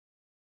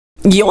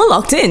You're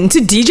locked in to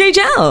DJ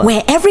Gel,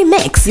 where every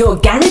mix you're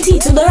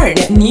guaranteed to learn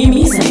new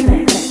music.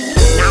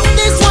 Now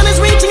this one is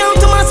reaching out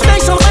to my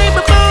special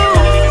baby boo.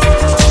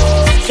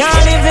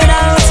 Can't live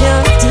without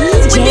you.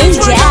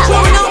 DJ Gel.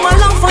 Pouring out my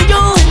love for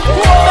you,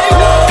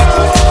 baby.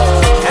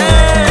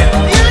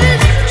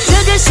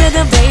 Sugar,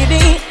 sugar,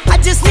 baby. I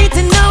just need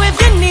to know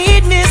if you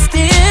need me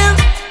still.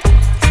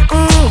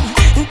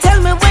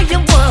 Tell me what you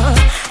want.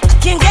 I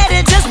can get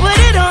it, just put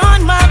it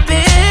on my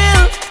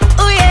bill.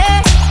 Oh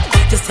yeah.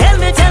 Just tell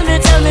me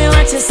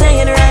what you're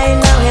saying right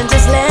now, and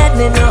just let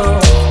me know.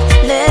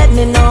 Let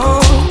me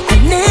know.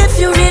 And if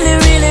you really,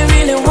 really,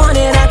 really want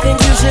it, I think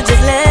you should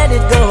just let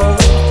it go.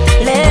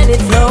 Let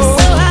it flow.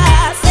 So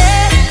I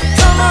said,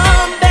 come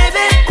on,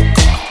 baby.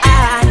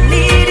 I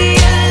need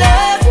your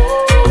love.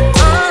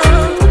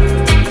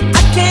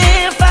 I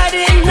can't fight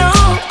it, no.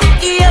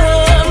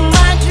 You're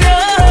my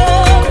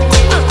drug.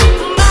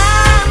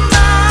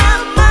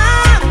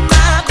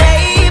 My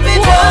baby,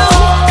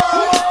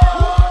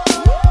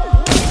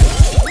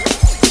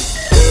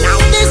 now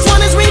this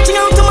one is reaching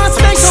out to my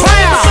special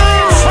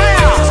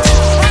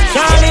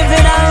can't live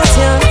without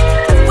you.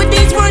 With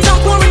these words I'm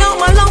pouring out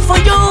my love for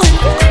you,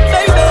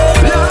 baby.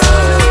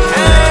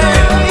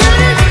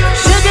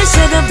 Sugar,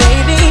 sugar,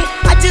 baby.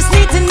 I just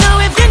need to know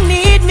if you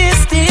need me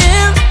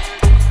still.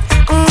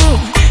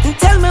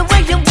 Tell me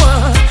what you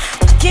want.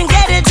 I can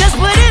get it, just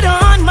put it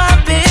on my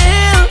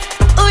bill.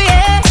 Oh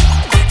yeah.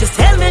 Just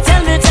tell me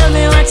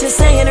what you're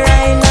saying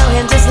right now,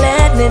 and just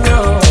let me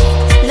know.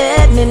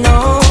 Let me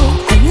know.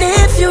 And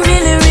if you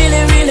really,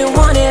 really, really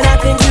want it, I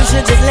think you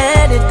should just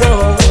let it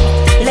go.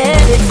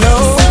 Let it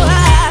flow. So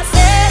I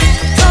said,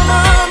 come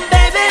on,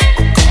 baby.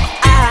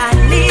 I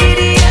need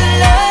your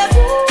love.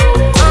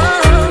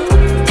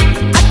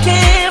 I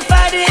can't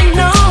fight it,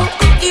 no.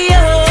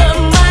 You're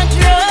my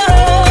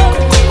drug.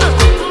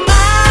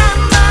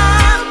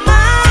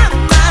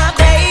 My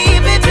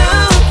baby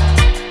blue.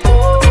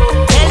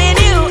 Telling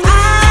you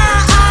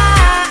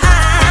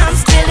I'm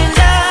still in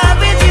love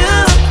with you.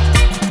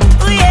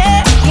 Oh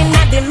yeah. You're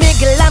not the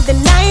middle of the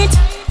night.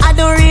 I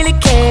don't really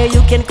care.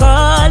 You can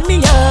call me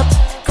up.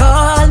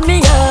 Call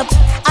me up.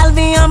 I'll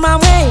be on my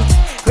way.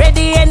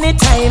 Ready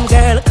anytime,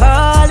 girl.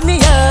 Call me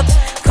up.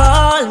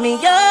 Call me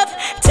up.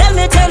 Tell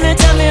me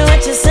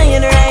what you're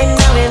saying right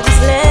now, and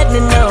just let me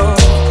know.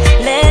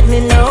 Let me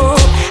know.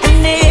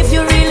 And if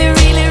you really,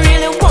 really,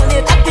 really want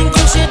it, I think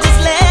you should just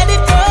let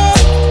it go.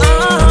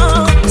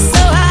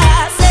 So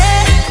I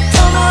said,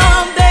 come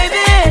on,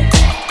 baby.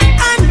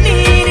 I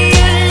need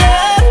your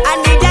love. I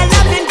need your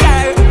loving,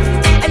 girl.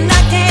 And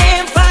I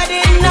can't fight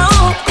it, no.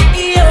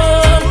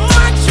 You're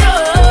my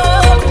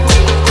drug.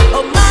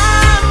 Oh, my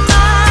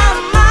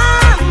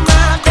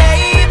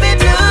baby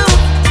blue.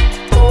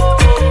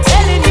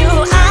 Telling you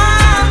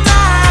I'm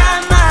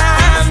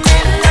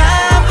in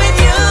love with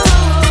you,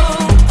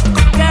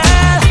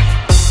 girl.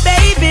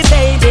 Baby,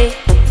 baby,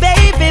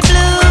 baby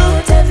blue.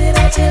 Tell me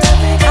that you love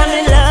me, girl. I'm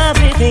in love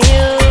with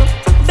you,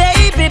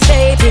 baby,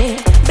 baby,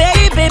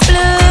 baby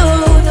blue.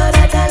 Know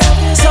that I love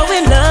you, so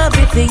in love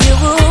with you,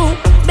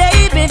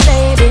 baby,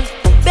 baby,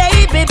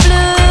 baby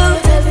blue.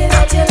 Tell me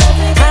that you love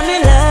me, girl. I'm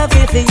in love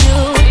with you,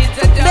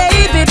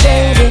 baby,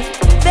 baby,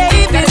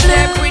 baby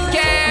blue.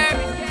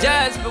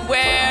 Just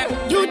beware.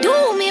 You do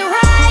me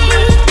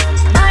right,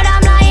 but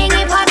I'm lying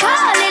if I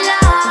call it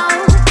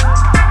love.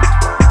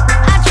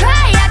 I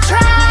try,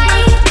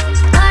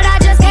 but I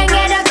just can't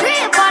get a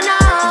grip on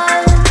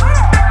all.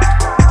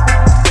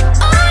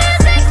 Oh, your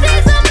sex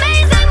is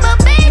amazing, but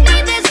baby,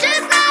 there's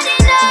just not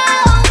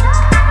enough.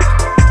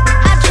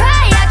 I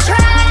try,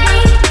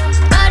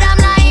 but I'm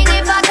lying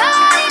if I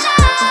call it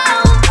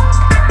love.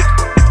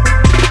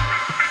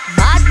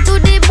 Bad to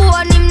the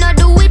bone, him not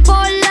do it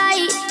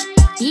polite.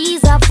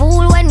 He's a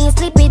fool when he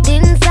slip it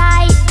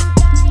inside.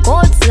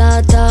 Cold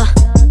slaughter,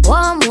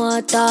 warm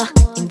water.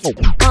 Him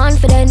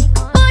confident,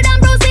 but I'm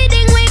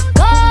proceeding with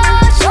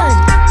caution.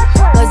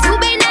 Cause you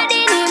been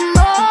adding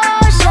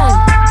emotion.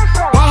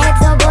 The head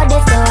so good,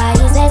 it's so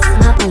easy.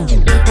 My boom,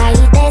 the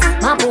tightest.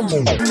 My boom,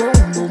 boom, boom,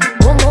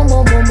 boom, boom,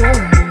 boom, boom, boom.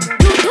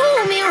 You do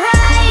me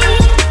right,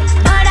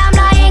 but I'm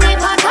lying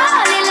if I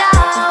call it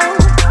love.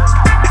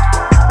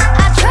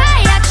 I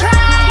try,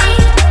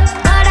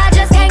 but I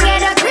just can't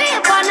get a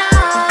grip on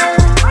all.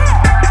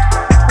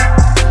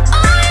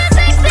 Oh, your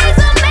sex is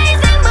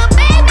amazing, but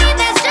baby,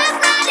 there's just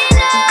not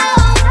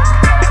enough.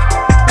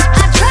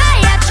 I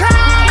try,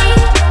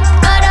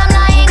 but I'm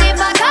lying if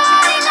I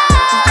call it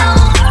love.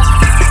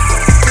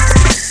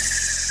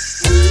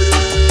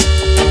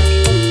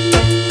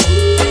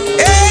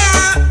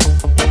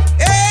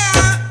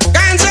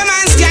 Ganja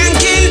man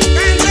skanking.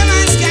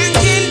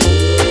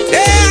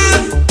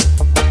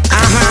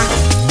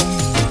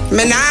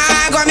 Me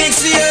nah go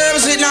mix the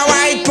herbs with no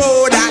white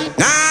powder.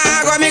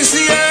 Nah go mix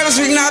the herbs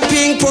with no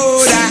pink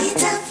powder.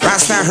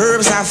 Rasta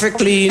herbs are for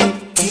clean.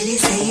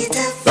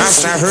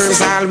 Rasta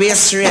herbs always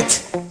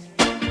straight.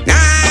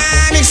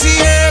 Nah mix the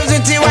herbs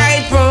with the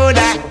white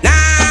powder.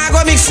 Nah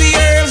go mix the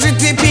herbs with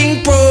the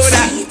pink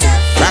powder.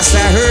 Rasta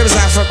herbs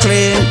are for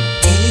clean.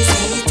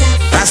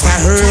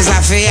 Rasta herbs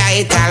are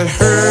vital,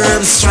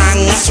 herbs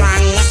strong.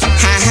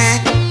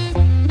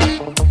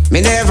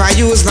 Me never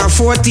use no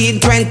 14,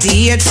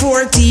 28,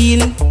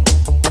 14.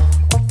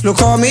 Look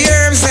how me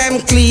herbs them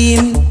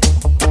clean.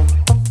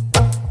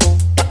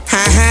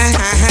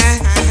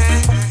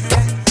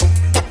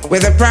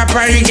 With a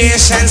proper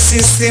irrigation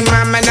system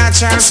and my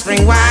natural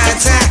spring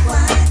water,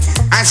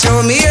 I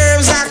show me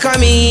herbs are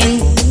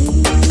coming.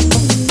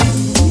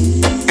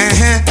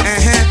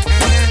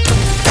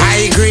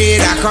 High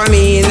grade are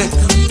coming.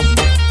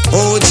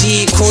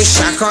 OG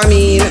Kush are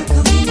coming.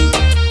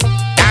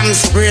 Damn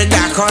spread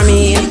are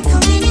coming.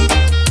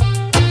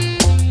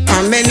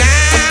 And me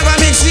nah go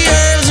mix the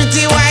herbs with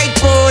the white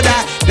powder.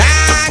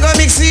 Nah go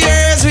mix the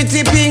herbs with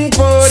the pink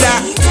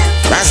powder.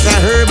 Rasta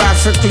herb are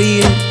for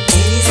clean.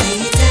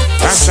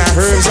 Rasta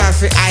herbs are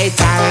for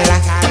ital.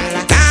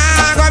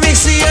 Nah go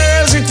mix the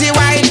herbs with the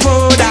white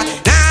powder.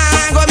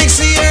 Nah go mix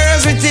the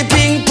herbs with the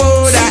pink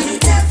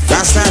powder.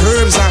 Rasta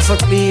herbs are for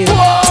clean.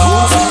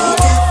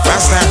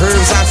 Rasta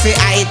herbs are for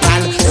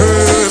ital.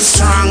 Herbs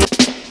strong.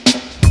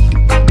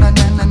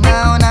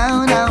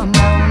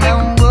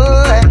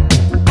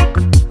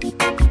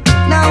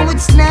 Now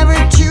it's never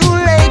too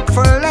late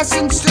for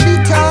lessons to be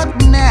taught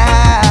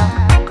now.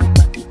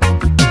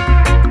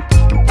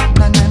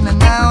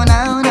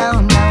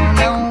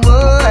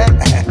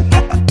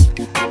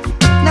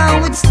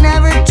 Now it's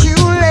never too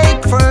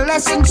late for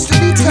lessons to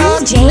be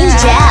taught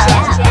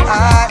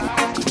now.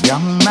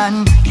 Young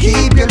man,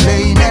 keep your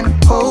lane and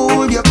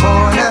hold your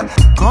corner.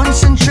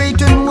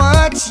 Concentrate on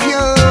what's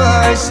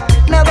yours.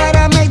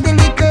 Nobody make the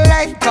little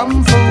light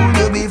come fool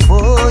you.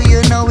 Before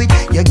you know it,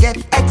 you get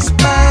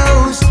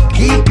exposed.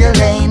 Keep your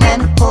lane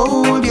and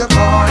hold your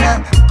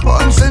corner.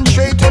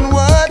 Concentrate on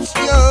what's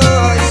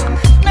yours.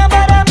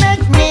 Nobody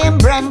make name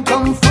brand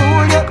come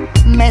fool you.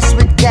 Mess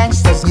with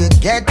gangsters, you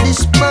get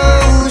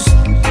disposed.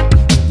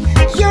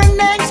 Your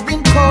name's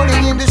been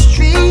calling in the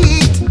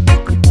street.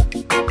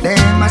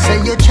 Them I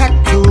say you chat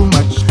too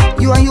much.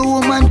 You and your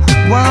woman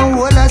won't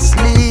fall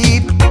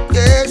asleep.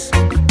 Yes,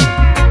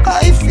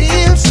 I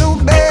feel so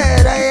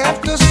bad, I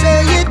have to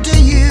say it to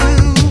you.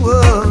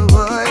 Oh,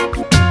 boy.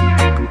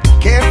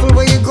 Careful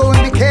where you go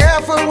and be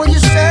careful what you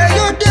say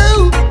you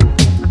do.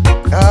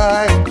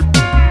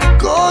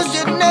 Cause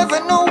you never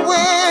know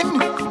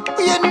when,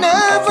 you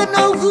never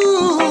know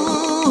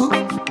who.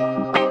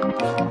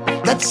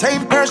 That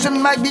same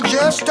person might be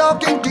just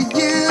talking to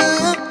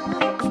you.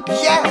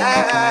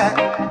 Yeah.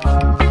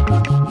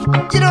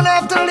 You don't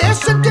have to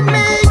listen to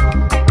me.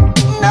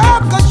 No,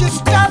 cause you're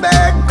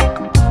stubborn.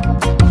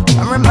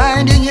 I'm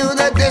reminding you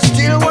that there's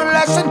still one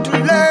lesson to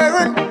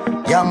learn.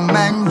 Young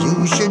man,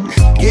 you should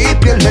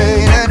keep your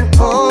lane and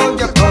hold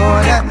your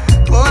corner.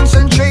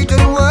 Concentrate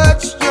on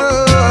what's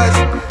yours.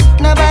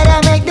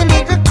 Nobody make the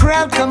little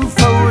crowd come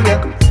fool you.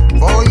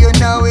 Before you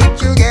know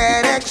it, you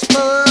get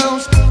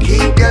exposed.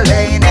 Keep your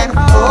lane and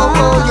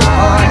hold your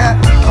corner.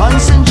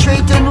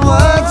 Concentrate on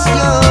what's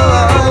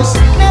yours.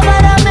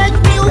 Nobody make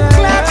new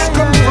clocks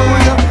come fool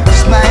you.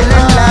 Smile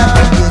and laugh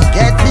and you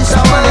get this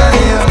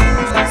money.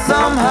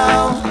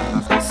 Somehow,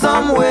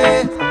 some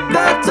way,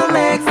 got to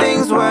make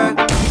things work.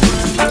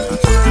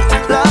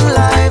 Long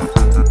life,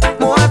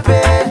 more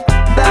pay,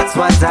 that's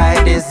what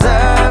I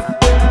deserve.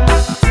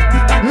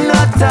 No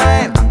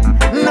time,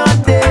 no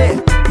day,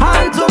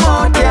 hand to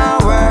mouth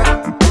can't work.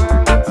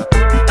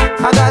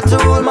 I got to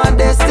rule my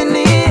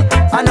destiny,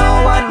 I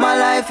know what my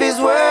life is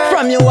worth.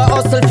 From you a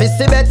hustle fi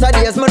see better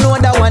days, me know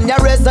that one ya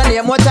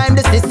resonate. More time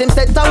the system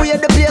set away,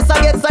 the place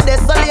I get so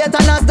desolate.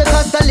 And as the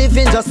cost of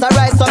living just a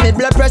rise, so me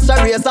blood pressure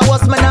raise. And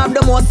what's man have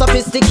the most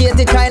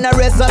sophisticated kind of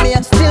resume.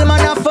 Still man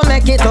have to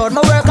make it out,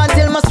 me work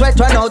until my sweat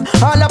run out.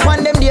 All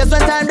upon them days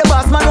when time the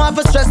boss man want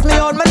to stress me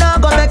out. Me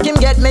not gonna make him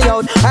get me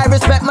out. I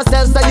respect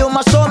myself, so you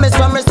must show me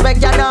some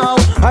respect, you know.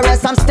 Or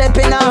else I'm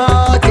stepping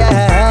out,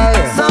 yeah.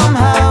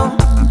 Somehow,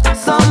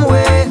 some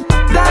way,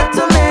 got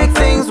to make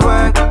things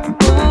work.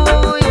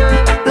 Ooh,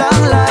 yeah.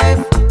 Long life,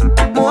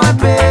 more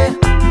pay,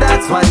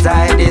 that's what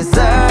I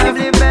deserve.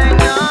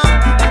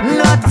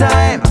 No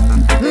time,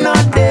 no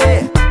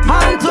day,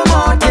 hand to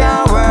mouth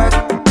can't work.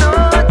 No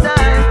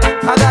time,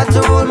 I got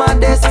to rule my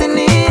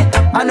destiny,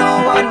 I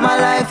know what my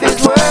life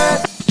is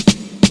worth.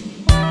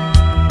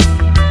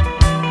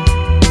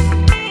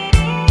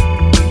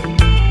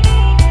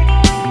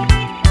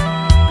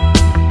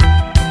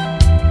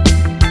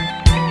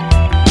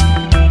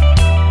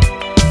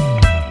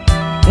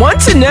 Want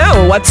to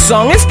know what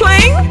song is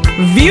playing?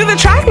 View the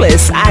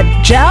tracklist at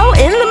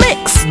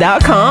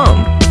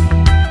gelinthemix.com.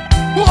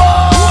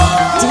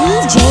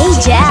 DJ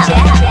Gel.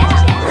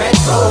 Red,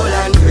 gold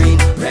and green,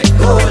 red,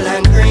 gold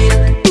and green.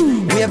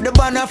 Wave the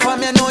banner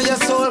from you know your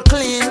soul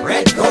clean.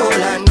 Red, gold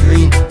and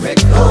green,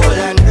 red, gold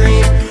and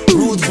green.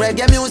 Roots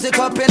reggae music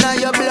up in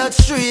your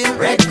bloodstream.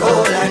 Red,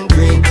 gold and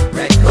green,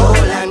 red, gold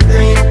and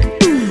green.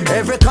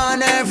 Every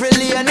corner, every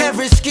lane,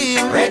 every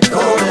scheme. Red,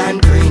 gold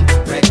and green,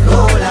 red,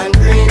 gold and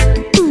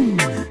green.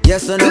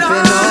 Yes or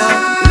nothing,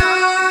 no.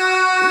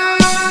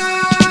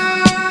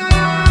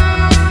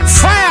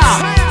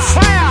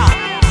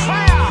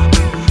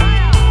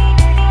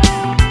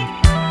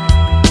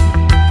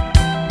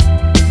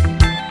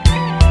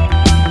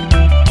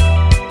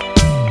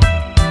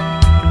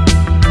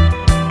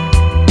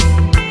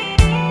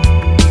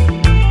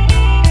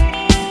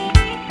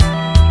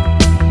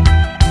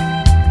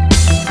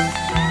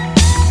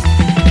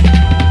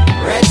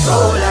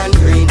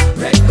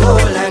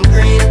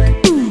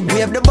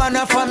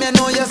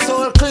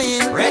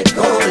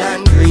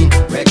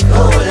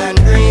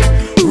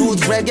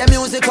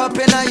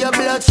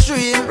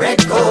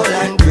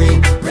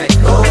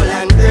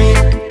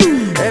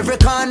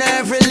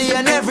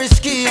 every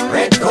scheme.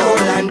 Red, gold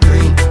and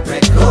green,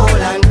 red, gold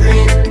and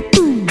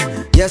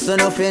green. Yes,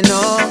 enough you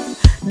know.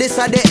 This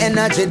are the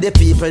energy, the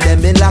people, them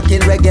been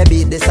locking reggae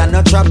beat. This are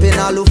not trapping,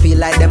 all who feel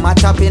like them are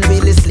tapping,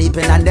 really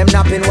sleeping and them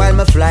napping while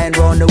me flying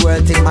round the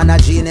world. Think man a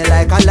genie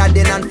like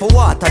Aladdin, and for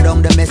water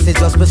down the message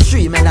just be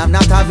streaming. I'm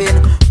not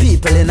having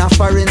people in a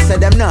foreign say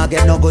them not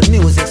get no good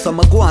music, so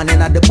me go on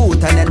in at the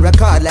booth and then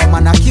record like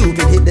man a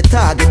Cupid. Hit the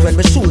target when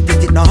me shoot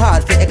it, it no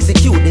hard to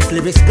execute this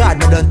lyrics. God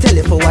me don't tell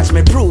it for watch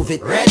me prove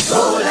it. Red,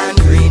 gold and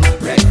green,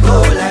 red,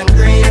 gold and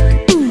green.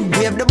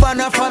 Wave the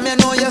banner from you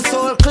know your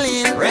soul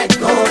clean. Red,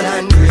 gold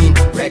and green,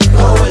 red,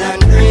 gold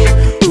and green.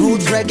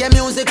 Roots reggae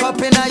music up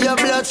in your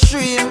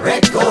bloodstream.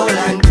 Red, gold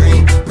and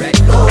green, red,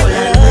 gold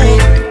and green.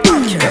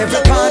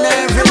 Every corner,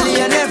 every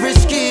lane, every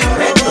scheme.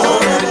 Red,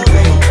 gold and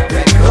green,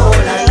 red, gold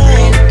and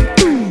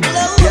green.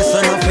 Yes,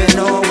 enough you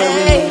know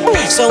where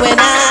we. So when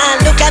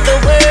I look at the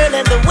world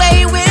and the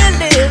way we're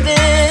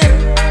living,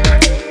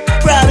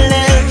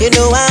 problem, you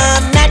know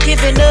I'm not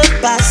giving up,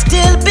 I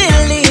still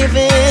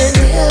believing.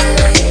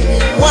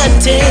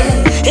 Wanting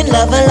in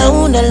love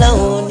alone,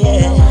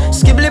 yeah.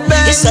 Skibbly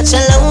bang. It's such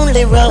a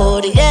lonely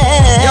road,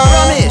 yeah. Yo,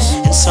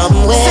 Ramesh, and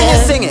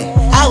somewhere sing it.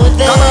 out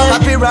there, come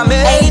on, Papi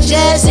Ramesh.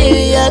 angels hear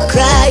you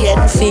cry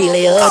and feel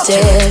your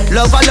tears.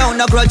 Love alone,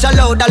 no grudge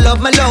allowed. I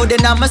love me loud,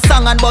 and I'm a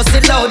song and bust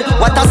it loud.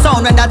 What a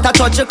sound when that I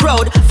touch a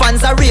crowd.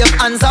 Fans are rave,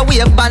 hands are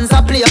wave, bands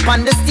are play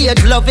upon the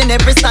stage. Loving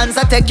every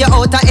stanza, take you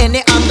out of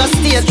any anger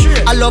state.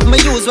 I love me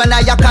use when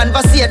I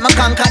conversate. Me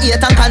conquer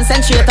hate and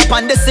concentrate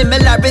upon the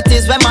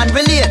similarities when man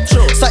relate.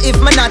 So if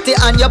me naughty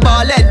and your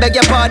ball head, beg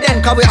your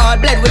pardon, cause we all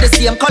bled with the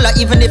same color,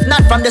 even if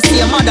not from the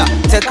same mother.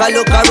 Take a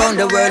look around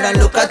the world and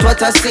look at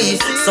what I see.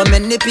 So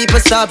many people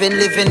starving,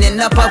 living in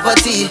a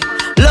poverty.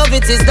 Love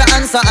it is the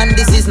answer and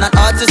this is not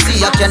hard to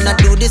see. I cannot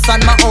do this on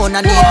my own,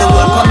 I need the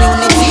whole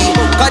community.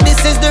 Cause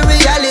this is the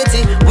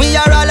reality, we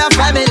are all a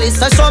family.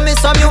 So show me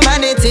some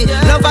humanity,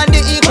 love and the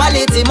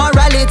equality.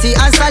 Morality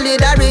and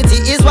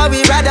solidarity is what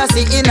we rather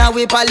see in our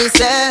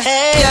policy.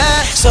 Hey,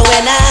 yeah. So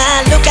when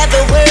I look at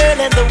the world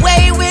and the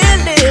way we're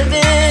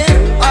living,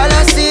 all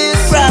I see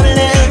is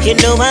problem. You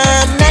know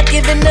I'm not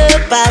giving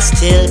up, I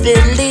still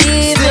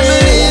believe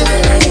in.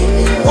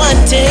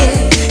 Wanting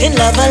in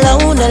love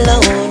alone,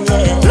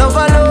 yeah. Love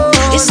alone.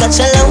 It's such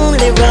a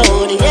lonely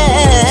road,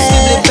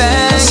 yeah.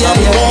 Bang,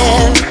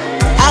 somewhere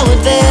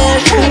out there,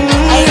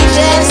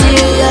 angels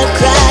hear you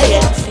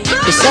crying.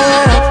 You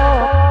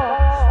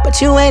sorrow,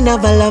 but you ain't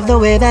never loved the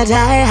way that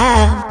I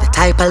have. The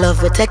type of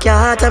love will take your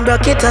heart and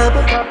break it up.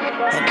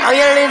 And now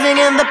you're living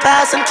in the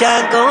past and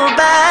can't go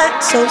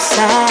back. So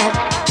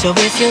sad. So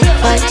if you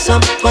find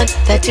someone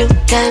that you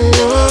can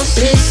lose,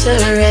 please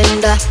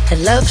surrender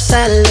and love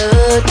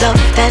salute. Love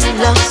and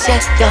lost,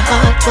 yeah, your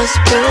heart was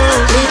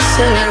bruised. Please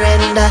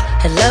surrender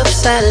and love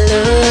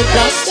salute.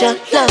 Lost your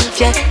love,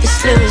 yeah,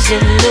 it's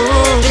losing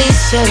lose. Please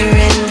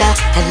surrender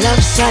and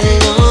love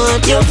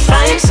salute. You'll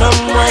find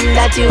someone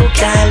that you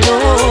can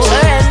lose.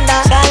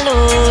 Surrender,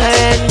 salute,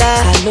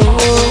 surrender,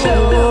 salute.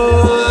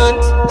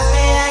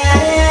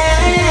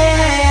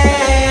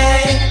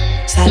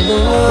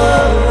 Salute.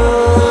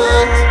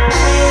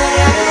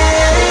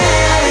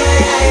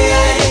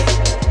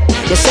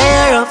 You say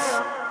you're rough.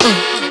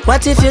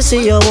 What if you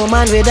see your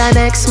woman with an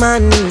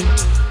ex-man?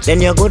 Then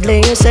you're goodly,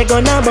 you say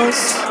gonna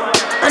bust.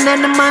 And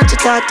then the man to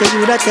talk to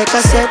you that take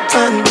a step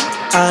on.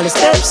 All the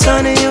steps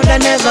on you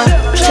that never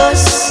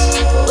trust.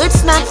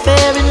 It's not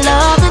fair in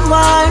love and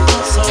war.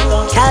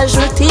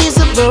 Casualties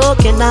of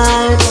broken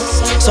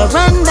hearts.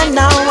 Surrender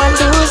now and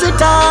lose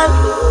it all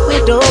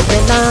with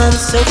open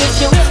arms. So if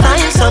you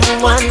find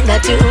someone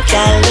that you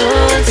can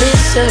lose,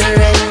 please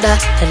surrender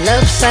and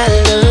love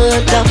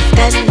salute. Love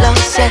and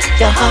lost, yeah,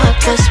 your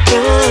heart was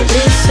bruised.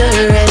 Please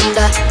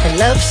surrender and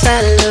love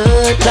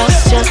salute.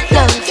 Lost your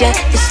love, yeah,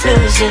 it's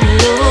losing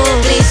lose.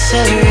 Please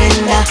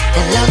surrender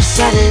and love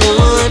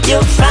salute.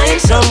 You'll find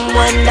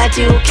someone that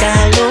you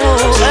can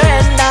lose.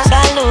 Surrender,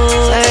 salute,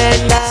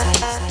 surrender.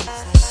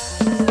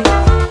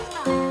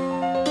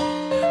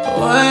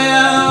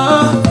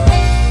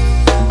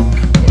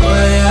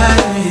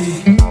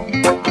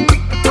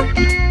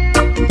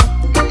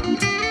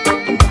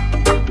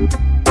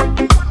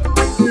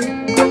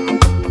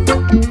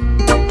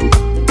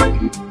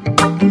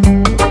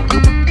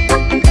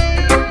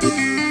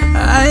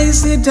 I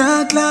see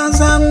dark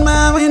clouds on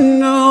my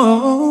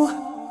window.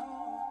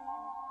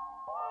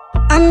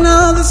 I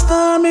know the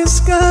storm is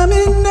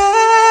coming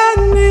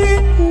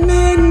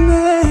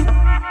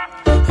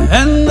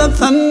and the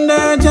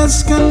thunder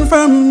just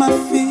confirmed my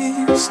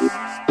fears.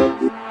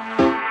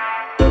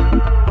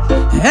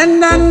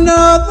 And I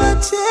know the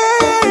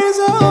tears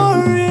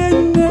are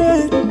in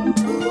it.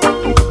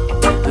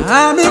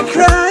 I'll be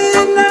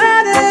crying,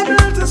 not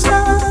able to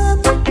stop.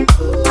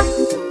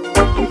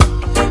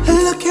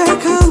 Look, here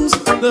comes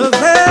the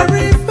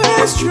very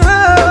first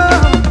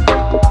drop.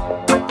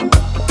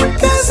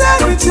 'Cause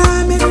every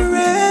time it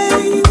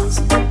rains,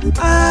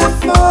 I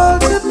fall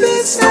to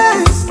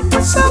pieces.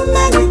 So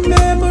many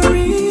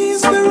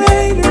memories the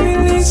rain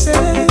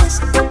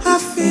releases. I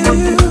feel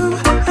you,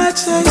 I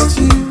taste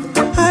you,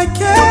 I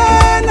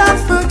cannot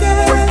forget.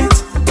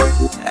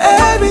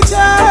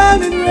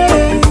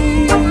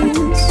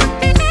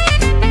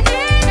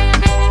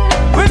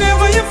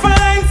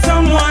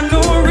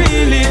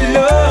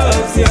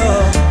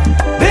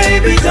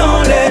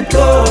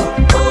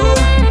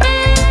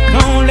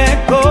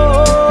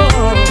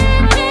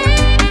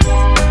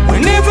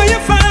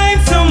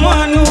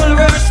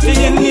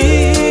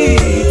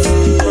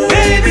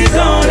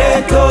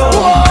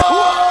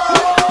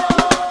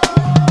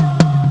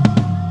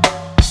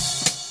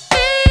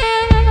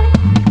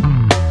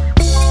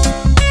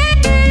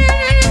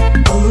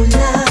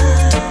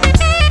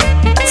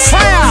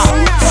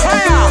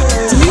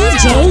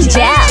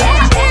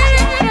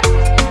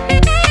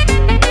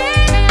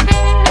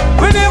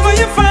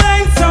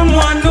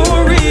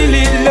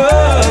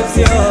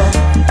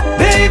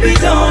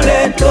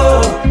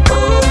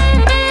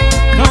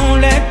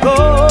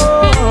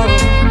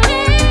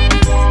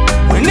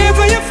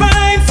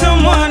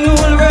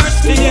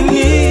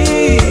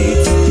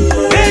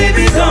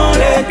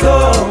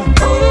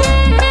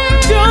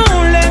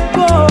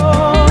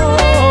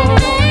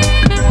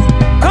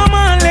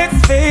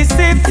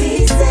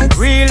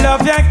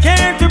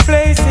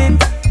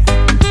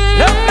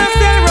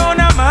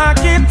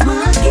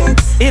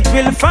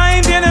 will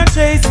find you no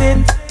chase it.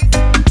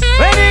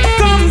 When it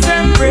comes,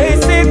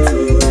 embrace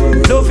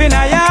it. Love in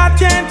a heart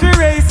can't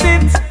erase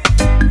it.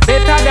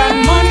 Better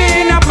than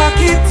money in a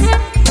pocket.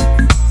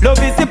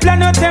 Love is the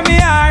plan out of me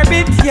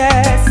orbit,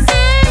 yes.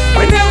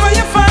 Whenever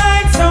you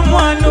find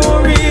someone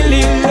who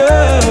really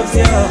loves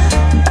you,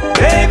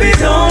 baby,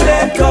 don't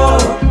let go.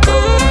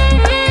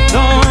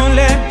 Don't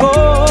let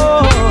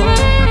go.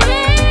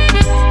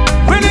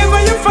 Whenever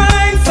you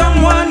find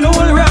someone who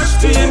will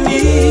rush to your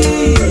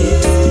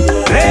knees,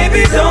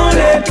 baby, don't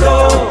let go.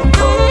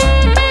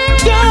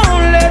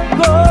 Don't let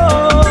go.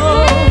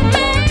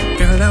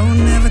 Girl, I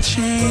will never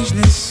change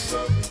this.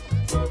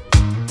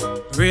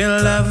 Real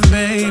love,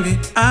 baby,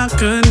 I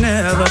could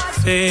never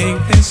fake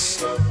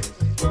this.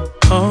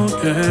 Oh,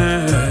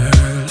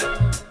 girl,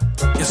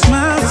 your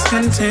smile is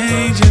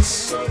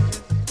contagious.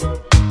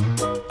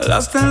 I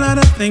lost a lot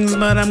of things,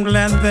 but I'm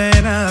glad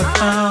that I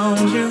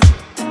found you.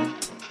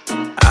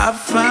 I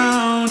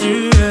found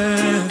you.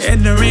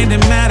 It don't really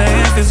matter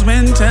if it's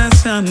winter,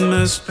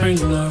 summer, spring,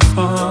 or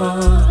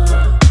fall.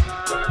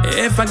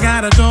 If I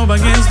gotta go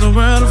against the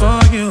world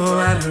for you,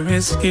 I'd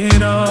risk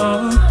it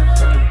all.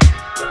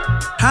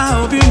 I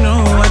hope you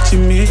know what you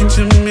mean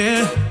to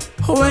me.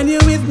 When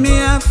you're with me,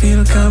 I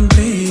feel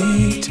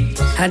complete.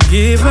 I'd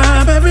give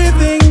up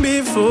everything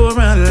before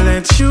I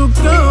let you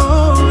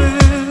go.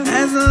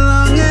 As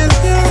long as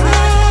you're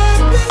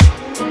happy,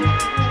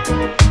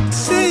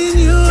 seeing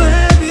you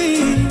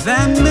happy,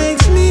 that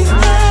makes me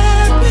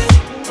happy.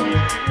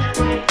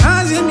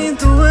 'Cause you mean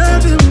the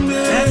world to me.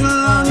 As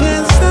long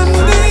as I'm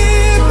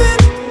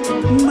living,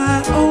 my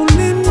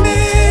only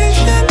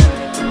mission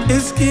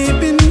is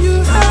keeping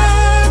you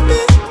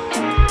happy.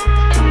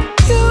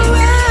 You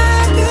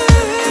happy.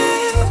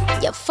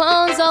 Your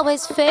phone's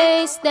always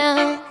face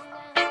down.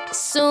 As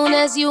soon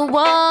as you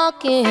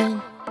walk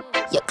in,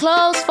 your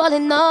clothes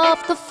falling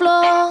off the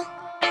floor.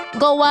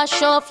 Go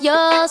wash off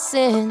your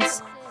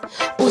sins.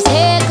 Who's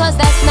here? 'Cause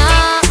that's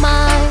not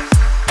mine.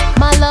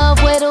 My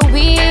love, where do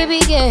we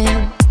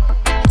begin?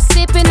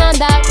 Sipping on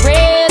that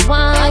red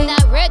wine.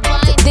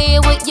 Today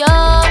with your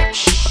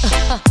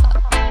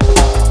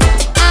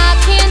I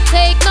can't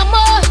take no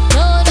more.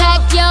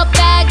 Pack your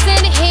bags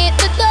and hit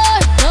the door.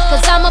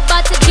 'Cause I'm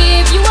about to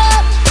give you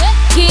up.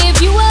 Give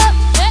you up.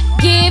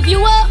 Give you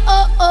up.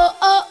 Oh, oh,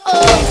 oh,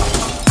 oh.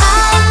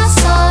 I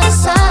saw the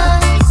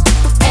signs,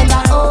 and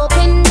I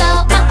opened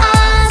up my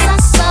eyes. I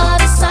saw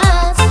the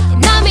signs,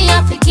 and now me I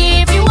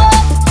forgive you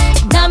up.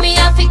 Now me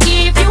I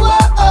forgive you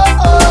up.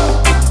 Oh, oh.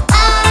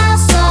 I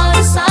saw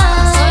the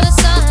signs,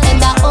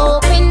 and I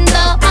opened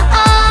up my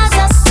eyes.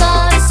 I saw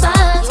the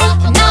signs,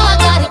 and now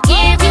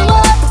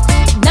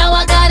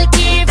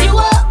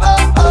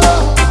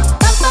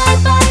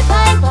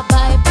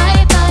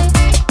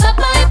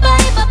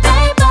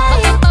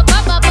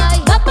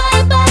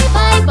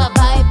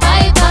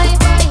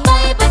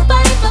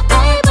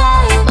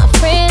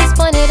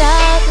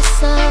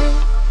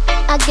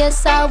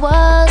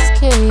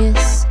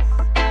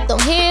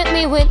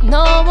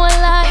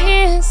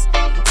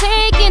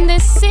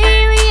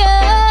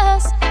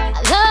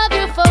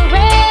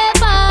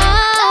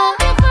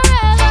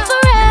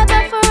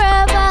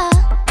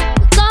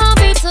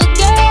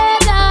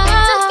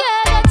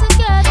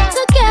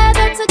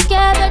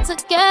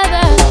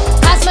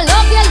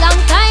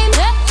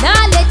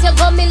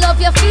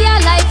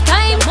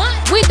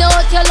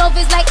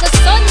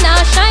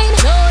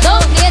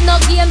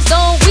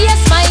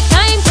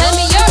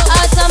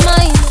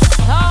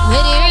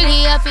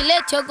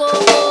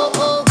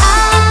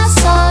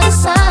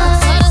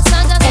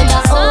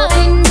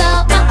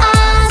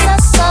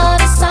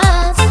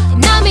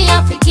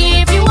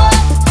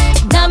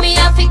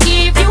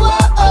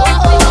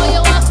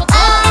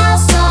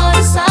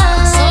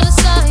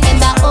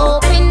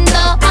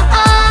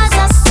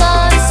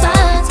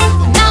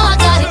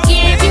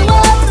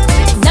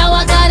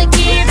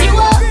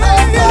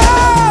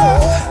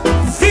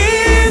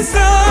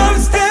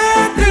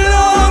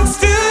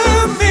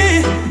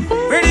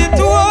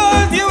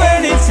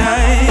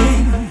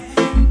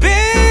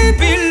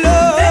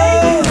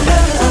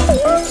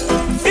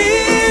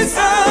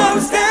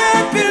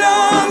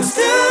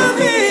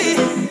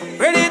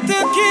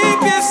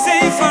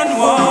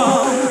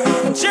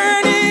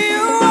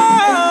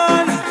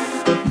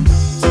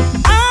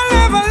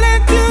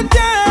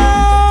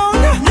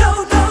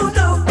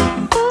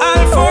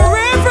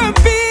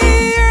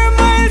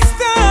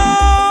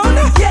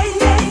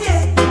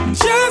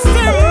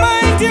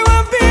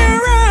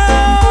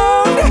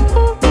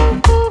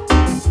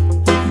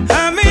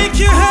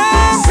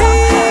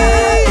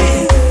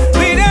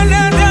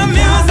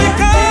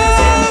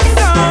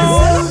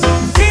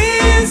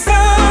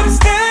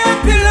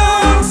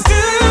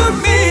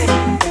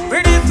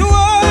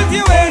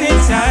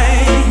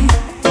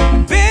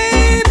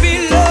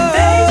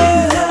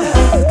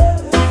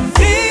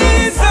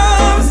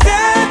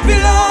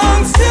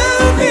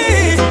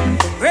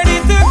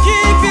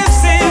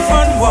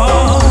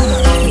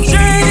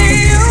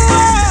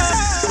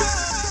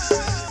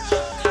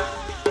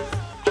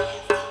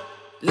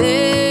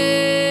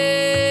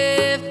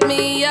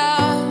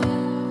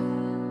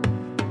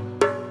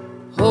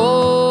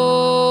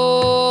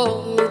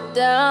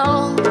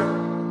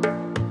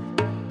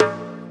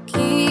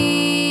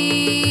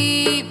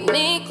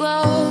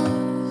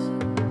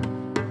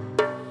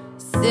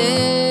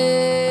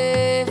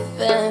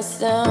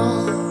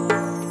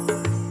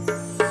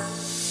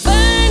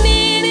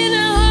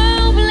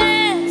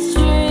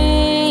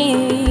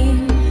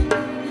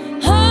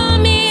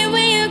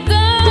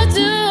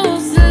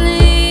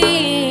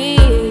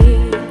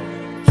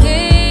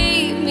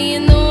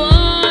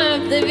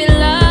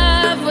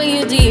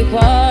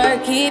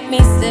keep me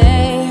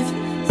safe,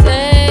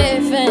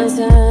 safe and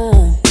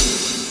sound.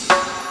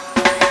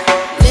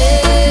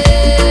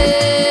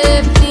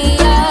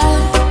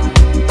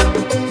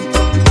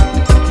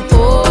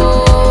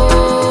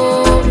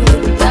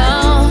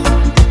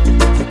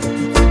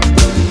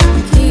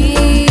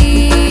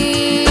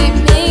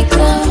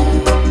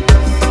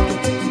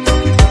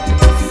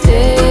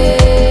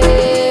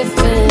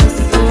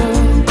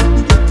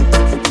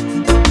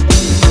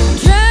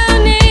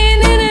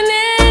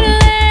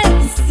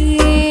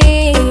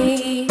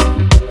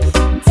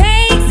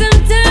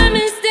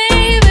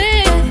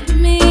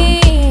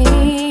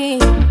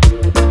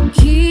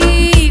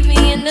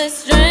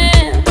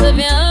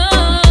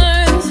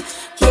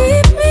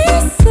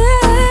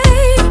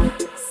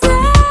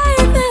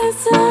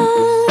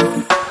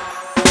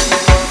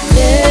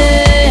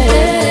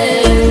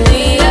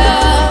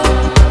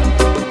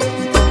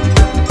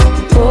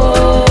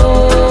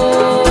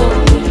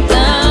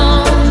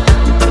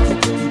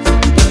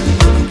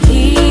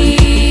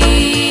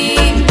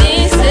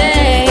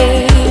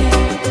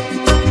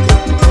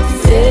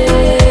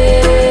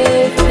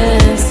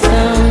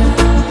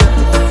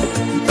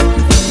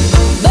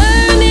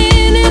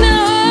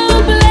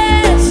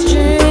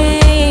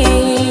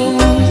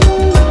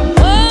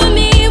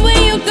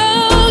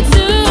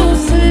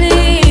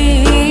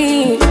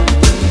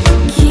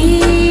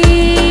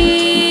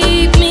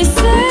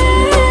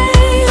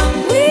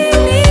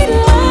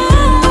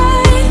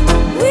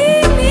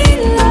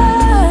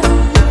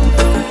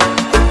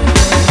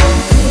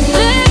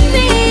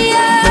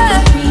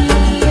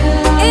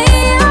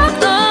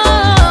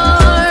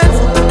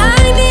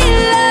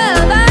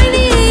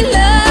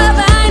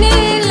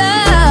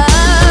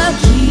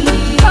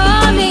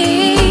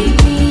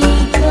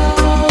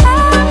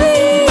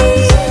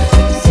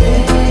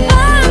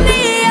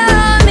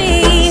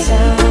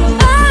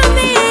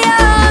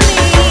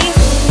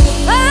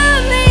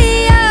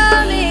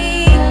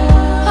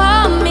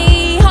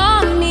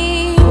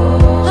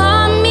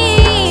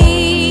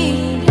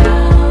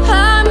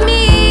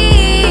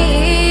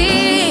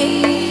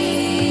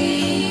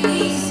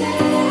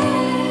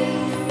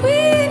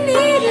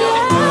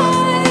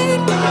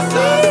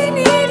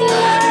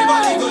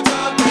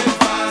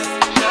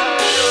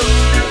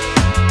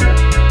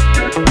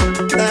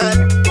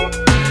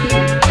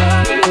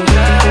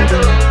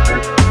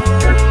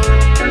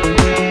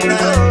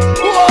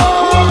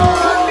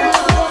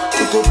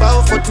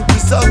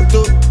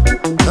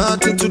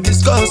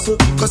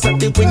 Cause I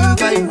did win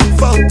by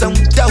default and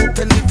without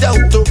any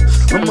doubt.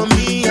 I'm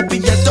me happy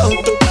at all.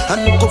 I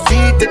no go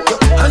feed the girl,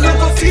 I no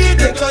go feed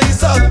the girl,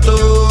 it's auto.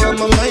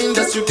 I'm a mind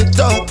that's you the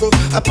talk.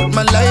 I put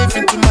my life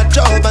into my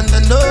job and I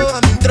know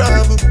I'm in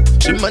trouble.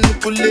 She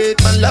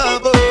manipulate my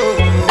love. I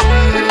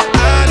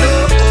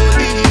know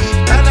holy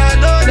and I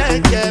know that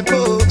yeah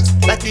both.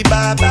 Like the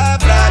Baba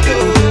Frayo,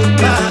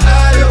 my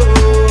ayo,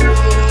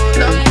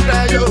 nam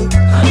Frayo.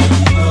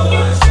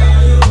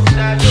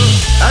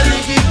 I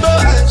need people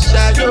and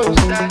shadow.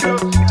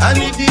 I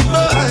need people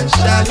and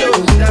shadow.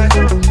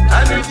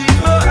 I need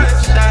people and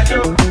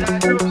shadow.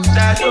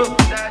 Shadow.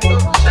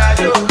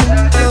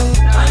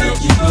 I need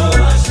people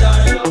and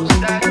shadow.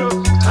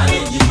 I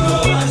need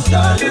people and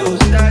shadow.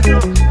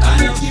 I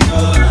need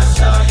people and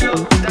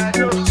shadow.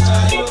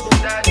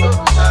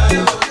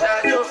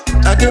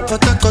 I dey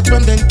put a cut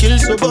when them kill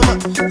Obama.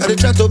 I dey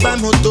try to buy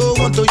moto,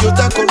 want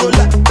Toyota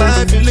Corolla.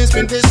 My feelings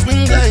been they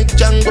swing like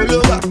Django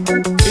Lover.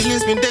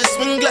 Feelings been they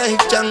swing like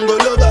Django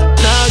Lover.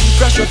 Now you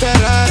crash your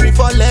Ferrari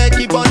for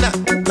Lucky Bona.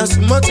 That's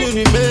much you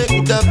make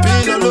with a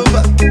pin all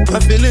over. My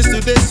feelings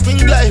today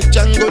swing like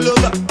Django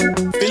Lover.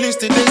 Feelings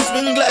today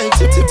swing like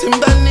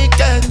Timbani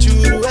at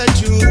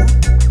you.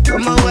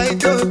 I'm a white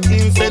dog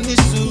in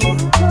Fenisu.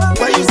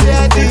 Why you say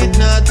I did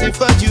nothing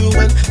for you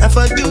when if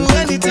I do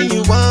anything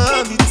you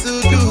want me to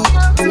do?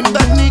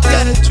 Timbani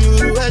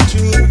at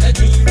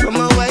you. I'm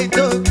a white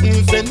dog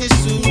in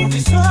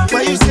Fenisu.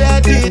 Why you say I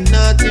did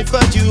nothing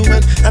for you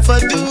when if I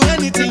do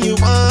anything you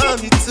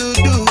want me to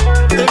do?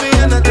 Maybe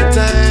another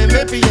time,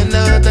 maybe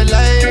another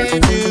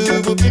life.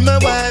 You will be my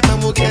wife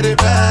and we'll get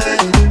it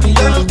right.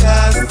 Young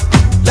cast,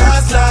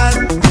 last.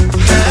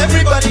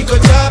 Everybody go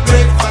to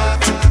breakfast.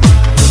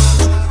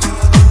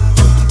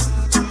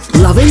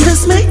 Loving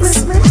this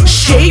mix?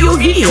 Share your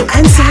video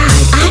and tag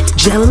at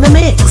Gel in the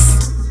Mix.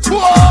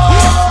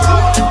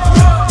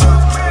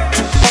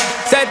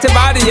 Set your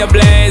body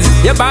ablaze,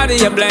 your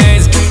body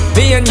ablaze.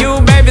 Me and you,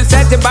 baby,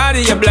 set your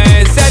body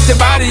ablaze. Set your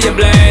body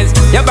ablaze,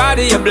 your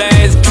body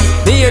ablaze.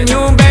 Me and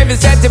you, baby,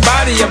 set your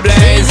body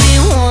ablaze. Baby,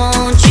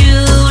 won't you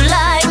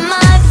light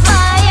my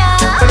fire?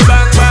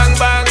 Bang, bang,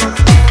 bang.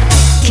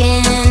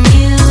 Can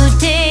you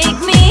take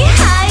me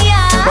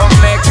higher? Come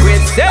make we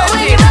set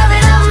When it. you rub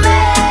it on me,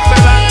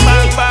 Bang,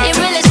 bang, bang. it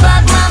really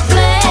spark my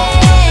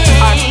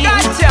flame. I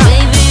gotcha.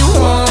 Baby,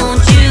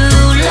 won't you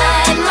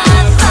light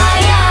my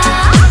fire?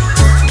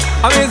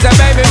 I mean, say,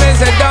 baby, me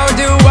say,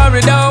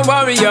 don't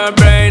worry your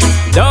brain.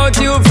 Don't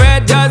you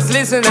fret, just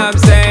listen, I'm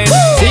saying.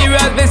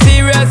 Serious, be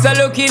serious, so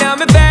looking at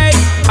my face.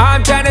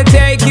 I'm trying to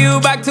take you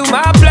back to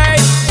my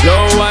place.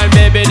 Slow one,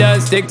 baby,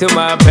 just stick to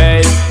my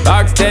pace.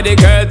 Rock steady,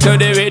 girl, to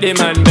the rhythm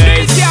and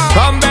bass.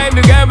 Come,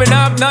 baby, girl, we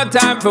have no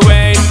time for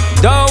wait.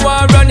 Don't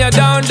want run you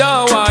down,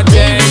 don't want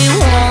change. Baby,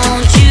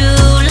 won't you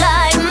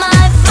light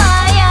my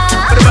fire?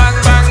 Bang,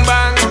 bang,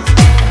 bang.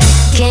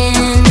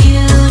 Can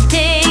you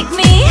take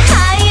me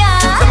higher?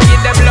 Let me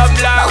get them love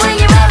love. When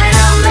you rub it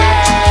on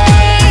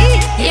me,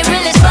 you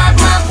really spark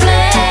my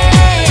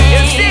flame.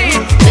 You see?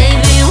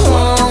 Baby,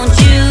 won't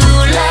you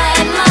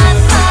light my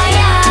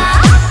fire?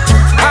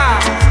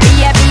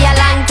 Yeah, be a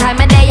long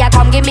time a day.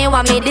 Come give me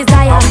what me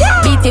desire.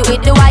 Beat it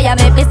with the wire,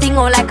 make me sing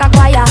out like a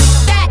choir.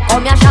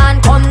 Come here, Sean,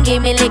 come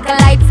give me little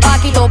light,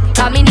 spark it up.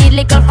 Cause me need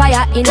little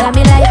fire in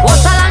me life.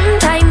 What a long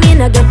time me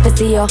no get to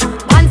see you.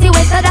 Panty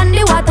wetter than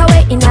the water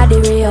way in the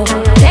Rio.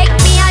 Take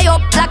me high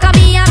up like a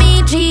me and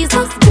me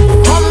Jesus.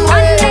 Come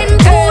one then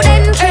two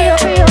then three.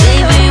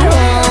 Baby,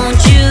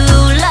 won't you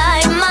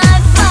light my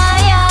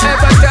fire?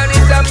 Never turn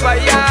it up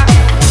fire.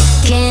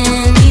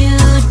 Can you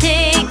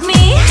take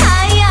me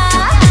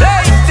higher?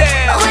 Right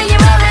there. When you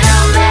rub it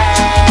on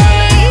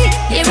me,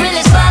 you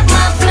really spark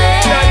my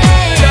flame.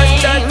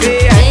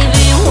 Baby,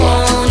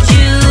 won't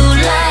you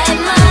light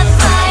my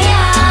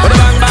fire?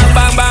 Bang, bang,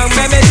 bang, bang,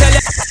 baby, tell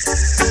you.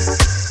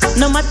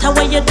 No matter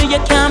what you do, you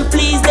can't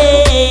please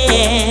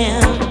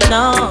them.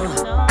 No,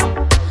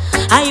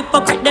 I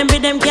hypocrite them,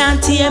 but them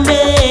can't tame me.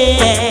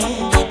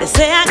 They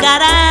say I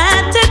got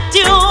an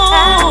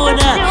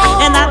attitude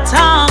and I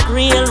talk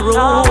real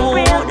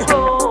rude.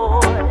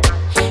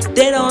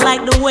 They don't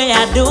like the way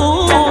I do.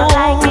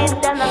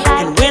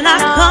 And when I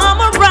come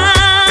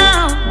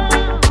around,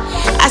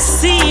 I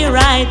see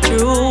right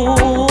through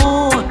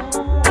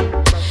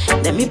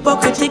them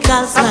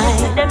hypocritical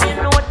smile.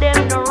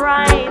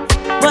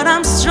 But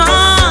I'm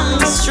strong,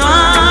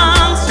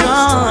 strong,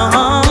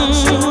 strong.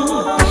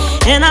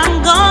 And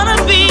I'm gonna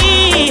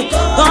be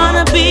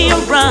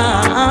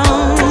around.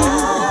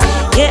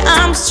 Yeah,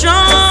 I'm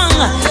strong,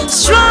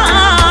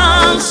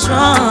 strong,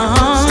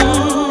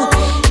 strong.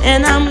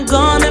 And I'm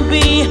gonna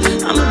be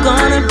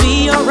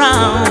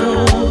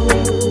around.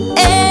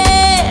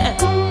 Yeah.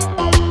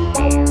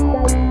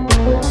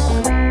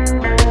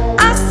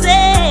 I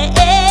say,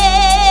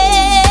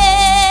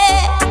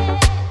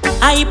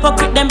 I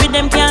hypocrite them, but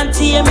them can't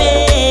hear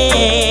me.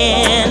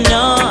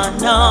 No,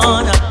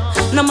 no, no.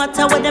 No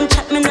matter what them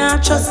chat, me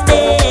not trust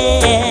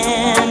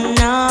them.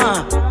 No.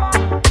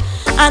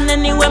 And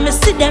anyway, me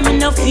see them, me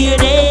no fear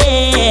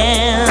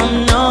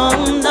them. No,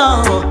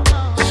 no.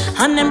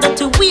 And them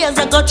dirty ways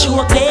I go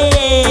choke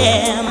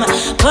them.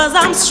 Cause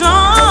I'm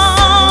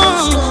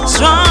strong,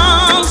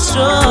 strong,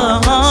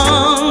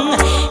 strong.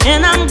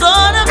 And I'm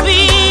gonna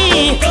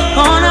be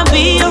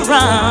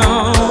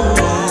around.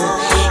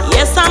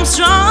 Yes, I'm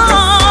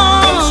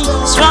strong,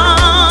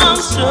 strong,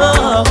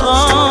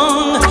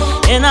 strong.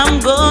 And I'm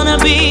gonna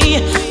be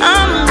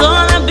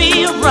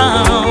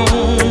around.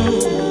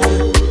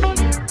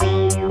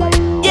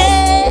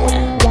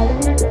 Yeah,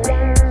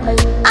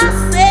 I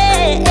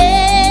say,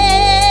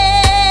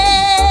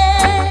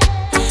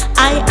 I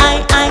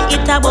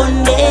it about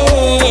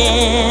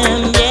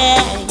them.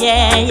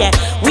 Yeah, yeah.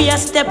 We a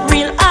step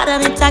real hard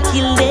and it a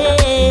kill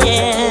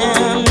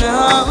them.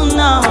 No,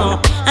 no.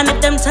 And if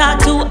them talk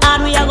too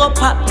hard, we a go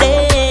pop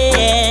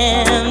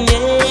them.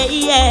 Yeah,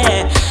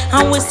 yeah.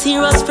 And we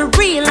serious for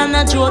real and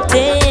a joke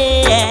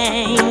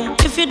thing.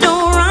 If you do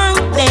wrong,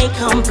 they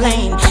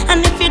complain.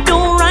 And if you do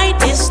right,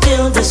 it's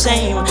still the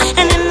same.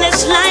 And in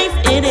this life,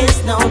 it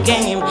is no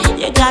game.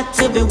 You got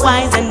to be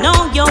wise and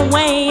know your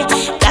way.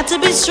 Got to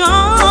be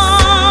strong,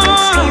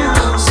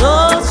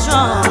 so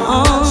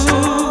strong.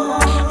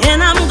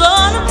 And I'm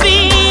gonna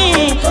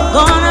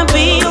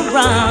be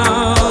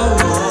around.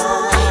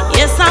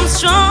 Yes, I'm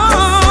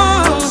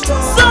strong,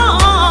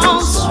 so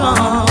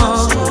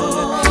strong.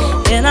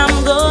 And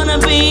I'm gonna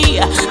be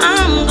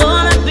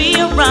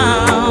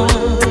around.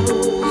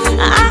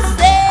 I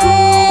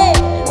say,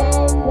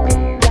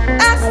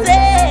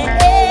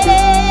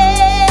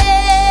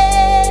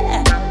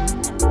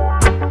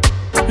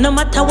 no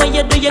matter what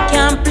you do, you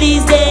can't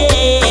please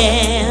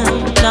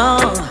them. No,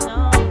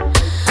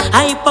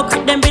 I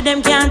hypocrite them, but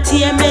them can't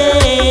hear me.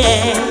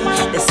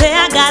 They say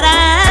I got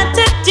an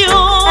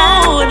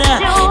attitude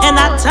and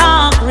I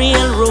talk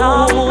real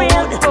rude.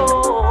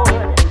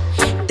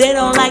 They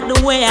don't like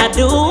the way I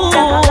do.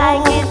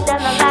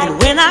 And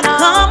when I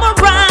come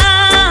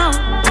around,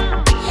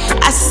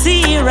 I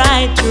see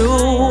right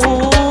through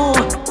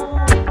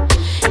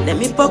them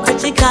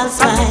hypocritical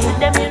smile.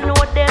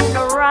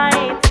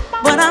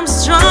 But I'm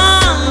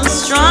strong,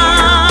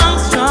 strong,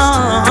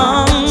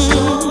 strong.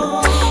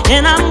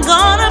 And I'm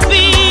gonna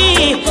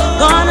be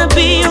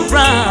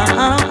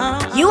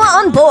around. You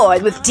are on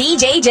board with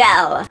DJ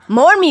Gel.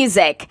 More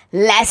music,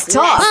 less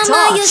talk,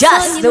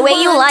 just the way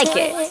you like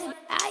it.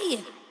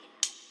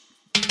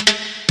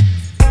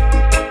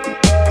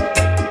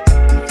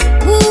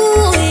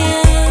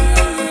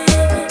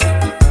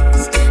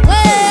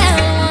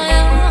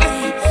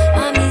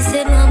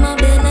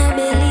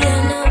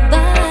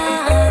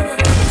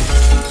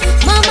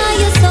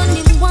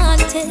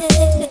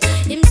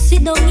 Him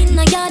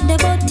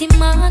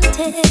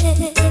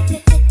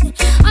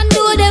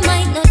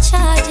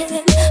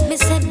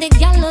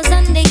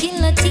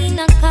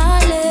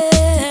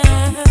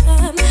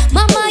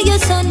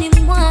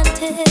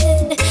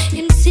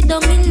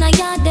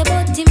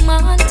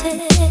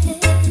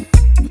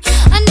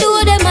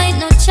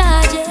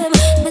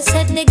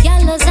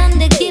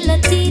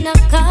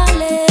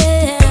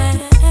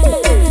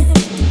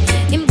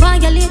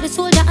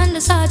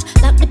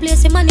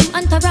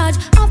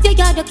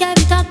God, you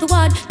can't talk to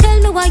God. Tell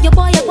me why your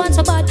boy you want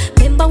so bad.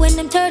 Remember when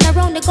them turn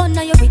around the gun,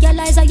 now you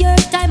realize a your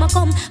time I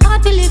come.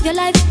 Hard to live your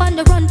life on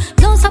the run.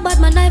 No so bad,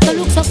 my knife you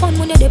look so fun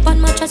when you dip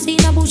on mattress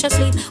in a bush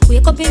asleep.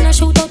 Wake up in a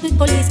shootout with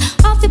police.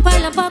 Off the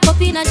pile and park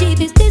up in a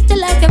jeep. Is this the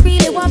life you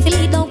really want to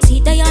lead? Don't see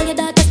that all your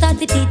daughter start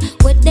to teeth.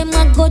 What them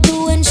a go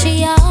do when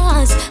she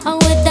ask?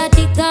 And what that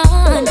it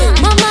gone?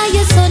 Mama,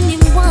 your son him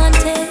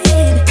wanted.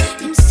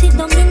 Him sit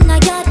down in a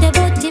yard,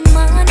 but him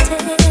wanted.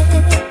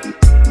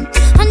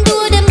 And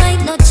though they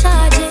might not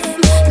charge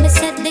him, me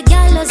set the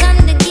gallows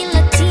and the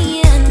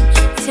guillotine.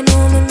 If you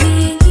know me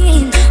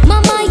mean,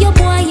 Mama, your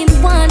boy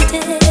him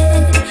wanted.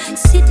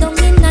 Sit down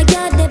in a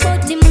yard,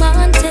 but him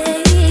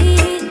wanted.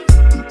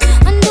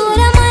 And though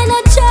they might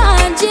not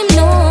charge him,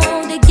 no,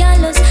 the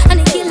gallows and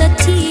the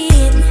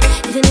guillotine.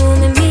 If you know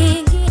me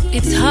mean,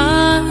 it's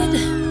hard.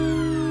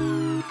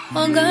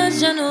 Oh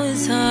gosh, I know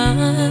it's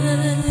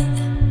hard.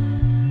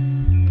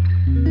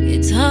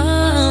 It's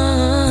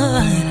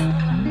hard.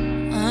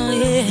 Oh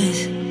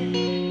yes.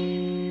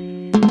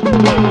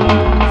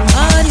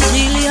 Hard is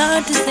really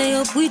hard to stay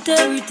up with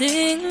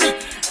everything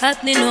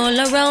happening all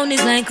around.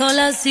 Is like all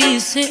I see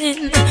is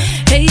sin.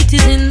 Hate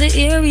is in the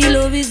air,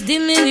 love is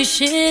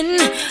diminishing.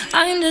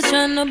 I'm just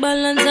trying to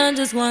balance and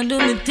just want to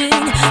do my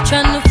thing.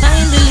 Trying to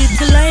find the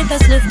little light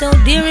that's left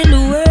out there in the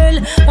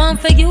world.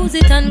 Want to use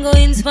it and go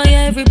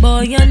inspire every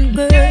boy and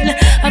girl.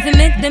 Have to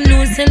make them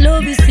know say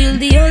love is still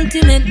the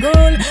ultimate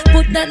goal.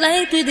 Put that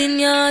light within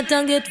your heart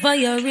and get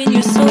fire in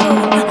your soul.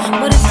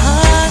 But it's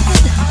hard.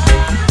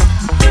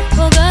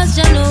 Oh gosh,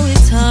 I know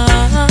it's hard.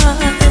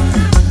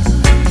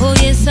 Oh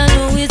yes, I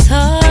know it's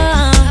hard.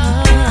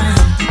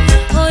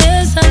 Oh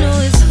yes, I know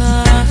it's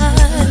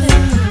hard.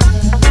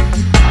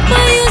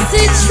 But you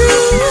see,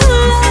 true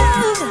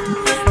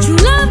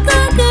love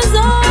conquers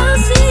all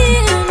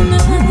sin.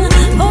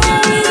 Oh,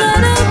 we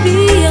gonna be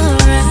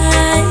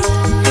alright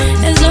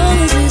as long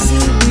as we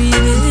still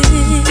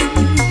breathing.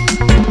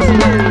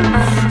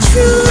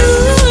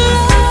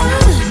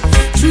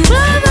 True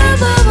love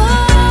above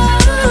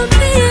all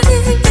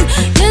things.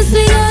 Yes,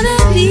 we gonna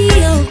be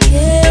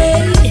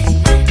okay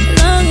as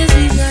long as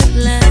we got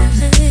life.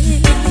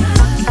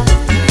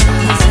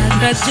 Yes, I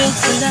crack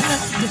jokes a lot,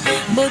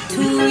 but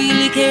who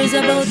really cares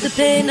about the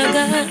pain I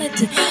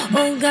got?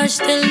 Oh gosh,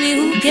 tell me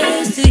who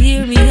cares to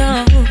hear me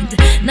out?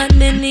 Not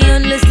many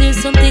unless there's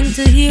something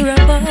to hear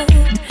about.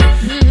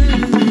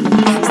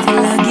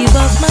 Still I give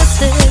up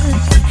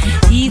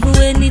myself, even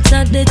when it's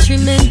a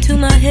detriment to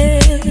my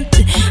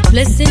health.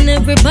 Blessing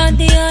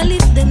everybody, I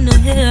leave them no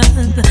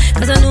help.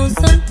 Cause I know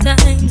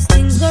sometimes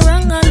things go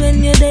wrong, and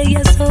when you're there,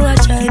 yeah, so I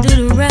try to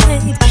do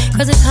right.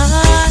 Cause it's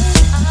hard.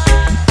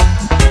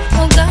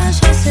 Oh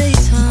gosh, I say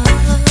it's hard.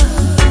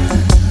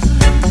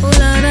 Oh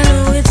Lord, I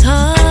know it's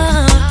hard.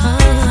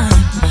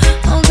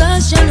 Oh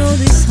gosh, I know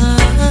this hard.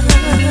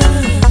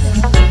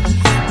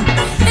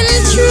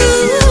 And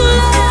true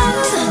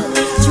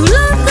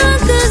love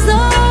conquers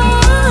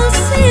all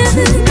sin.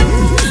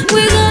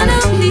 We're gonna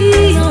be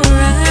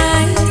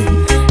alright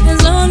as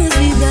long as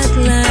we got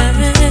life.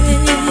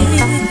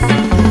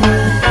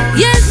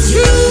 Yes,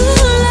 true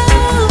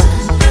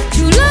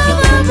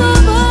love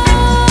above all.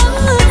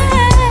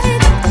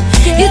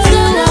 It's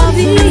gonna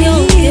be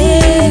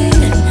okay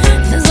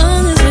as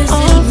long as we're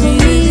still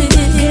breathing.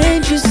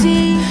 Can't you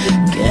see?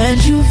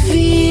 Can't you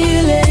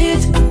feel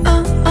it?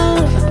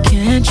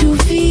 Can't you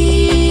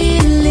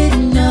feel it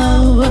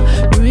now?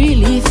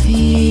 Really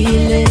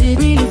feel it,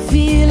 really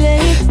feel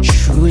it.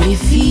 Truly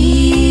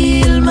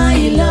feel my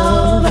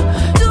love.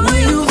 Do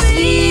you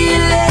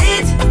feel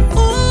it?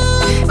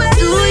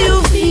 Do you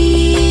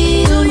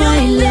feel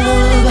my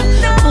love?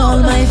 All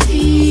my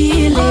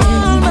feelings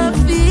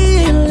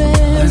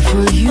are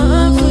for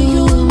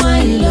you,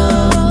 my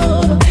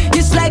love.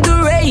 It's like the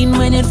rain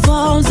when it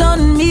falls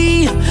on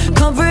me,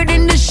 covered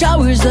in the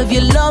showers of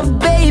your love,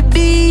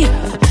 baby.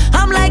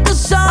 I'm like a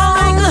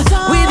song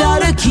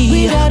without a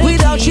key.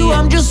 Without you,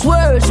 I'm just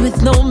words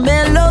with no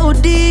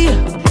melody.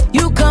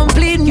 You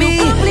complete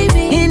me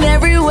in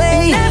every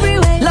way.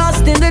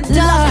 Lost in the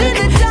dark,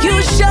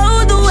 you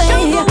show the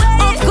way.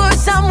 Of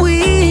course, I'm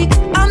weak,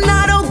 I'm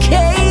not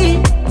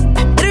okay.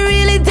 It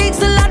really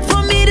takes a lot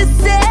for me to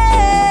say.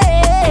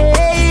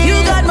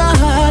 You got my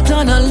heart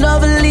on a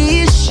love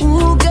leash.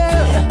 Ooh,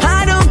 girl,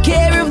 I don't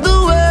care if the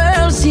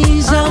world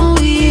sees I'm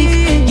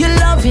weak. Your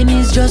loving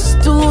is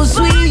just too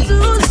sweet.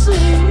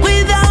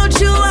 Without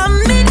you,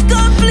 I'm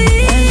incomplete.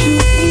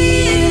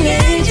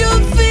 Can't you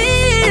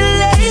feel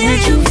it?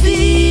 Can't you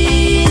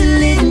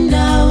feel it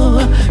now?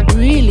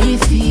 Really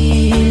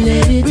feel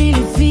it,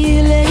 really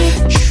feel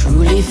it.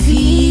 Truly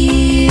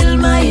feel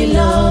my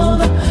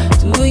love.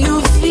 Do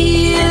you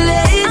feel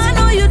it? I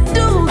know you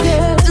do,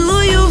 girl. Do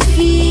you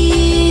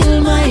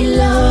feel my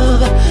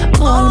love?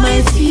 All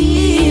my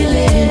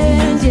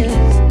feelings, yes,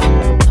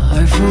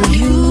 are for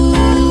you,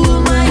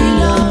 my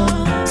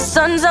love.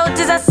 Sun's out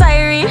is a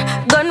siren,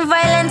 gun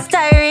violence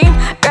tiring.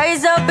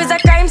 Rise up is a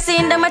crime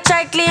scene, them a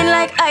try clean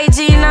like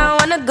IG. Now I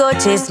wanna go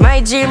chase my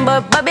dream,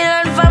 but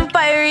Babylon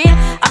vampiring.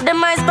 Have the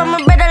minds for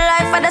my better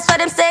life, and that's why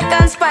them say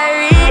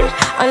conspiring.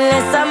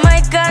 Unless I'm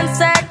my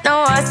concern.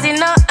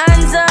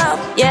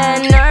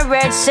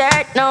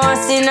 shirt, no I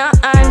see no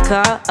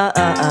handcuff.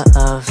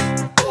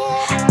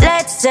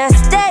 Let's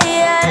just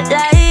stay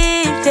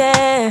alive,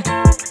 yeah.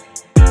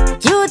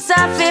 Youths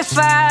have to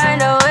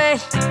find a way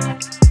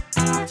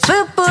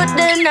to put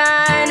the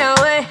 9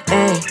 away,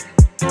 hey.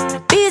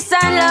 Peace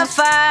and love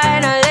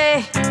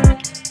finally.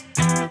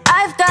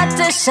 I've got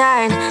to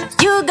shine,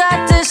 you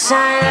got to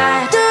shine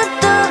like doop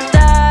doop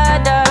da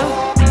da.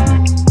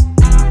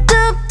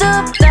 Doop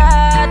doop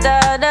da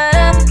da da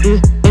da.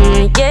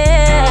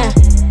 Yeah.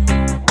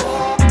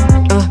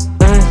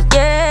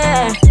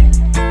 Yeah.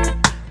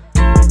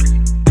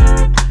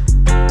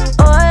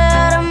 Oh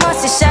Lord, I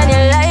must shine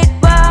your light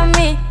for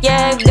me.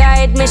 Yeah,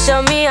 guide me,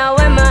 show me how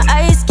where my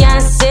eyes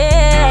can see.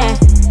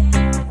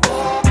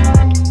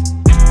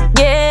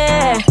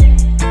 Yeah.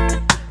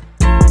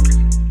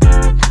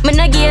 Me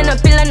nah give no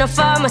pill and no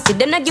pharmacy,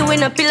 then I give you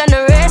no pill and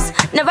no rest.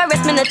 Never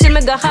rest me till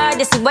me go hard.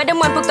 This is why them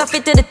want put coffee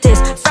to the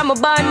test. From a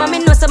barn, mommy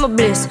knows I'm a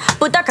bliss.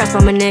 Put a cross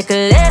on my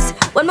necklace.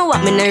 When me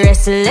walk, me no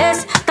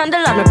restless. Thunder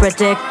love me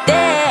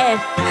protected.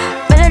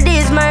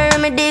 Melodies, my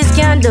remedies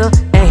can't do.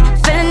 Hey,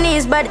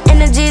 felonies, bad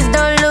energies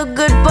don't look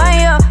good for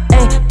you.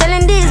 Hey,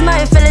 telling these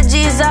my fellow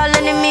G's, all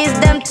enemies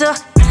them too.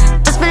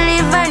 Just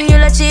believe and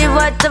you'll achieve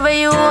whatever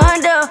you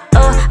want to.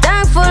 Oh,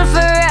 thankful for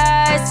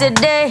us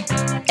today.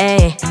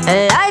 Hey,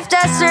 life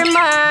just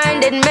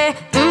reminded me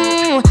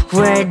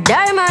where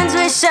diamonds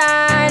will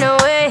shine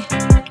away.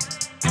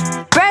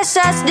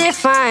 Precious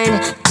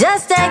defined,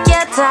 just take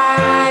your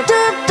time.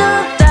 Doop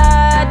doop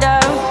da da.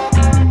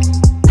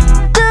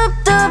 Doop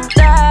doop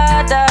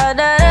da da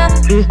da da.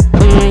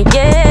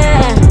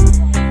 Yeah.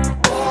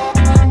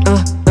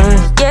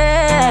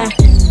 Yeah.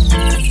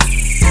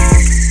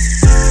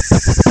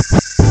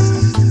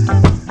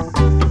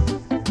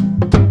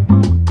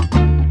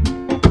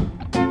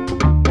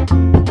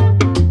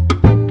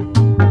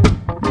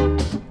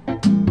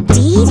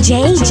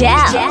 DJ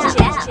Jel.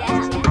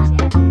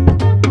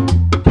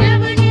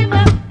 Never give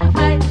up the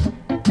fight.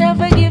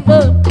 Never give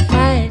up the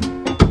fight.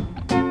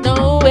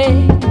 No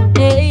way.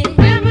 Hey.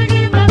 Never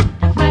give up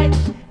the fight.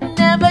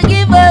 Never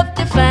give up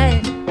the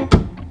fight.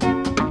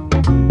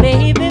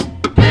 Baby,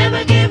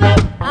 never give up.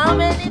 How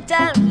many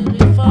times did we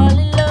fall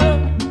in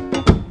love?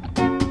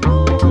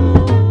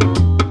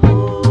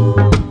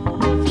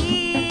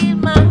 Feel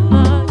my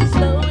heart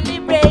slowly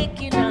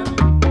breaking up.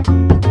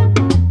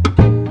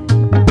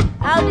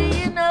 How do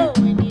you know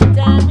when your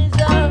time is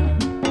up?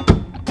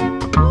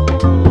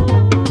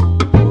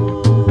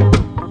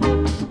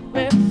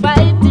 We're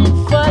fighting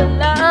for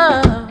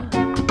love.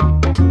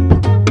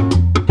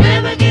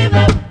 Never give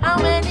up. How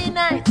many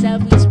nights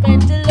have we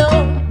spent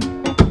alone?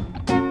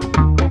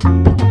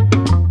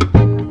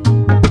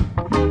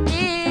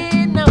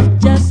 Enough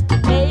just to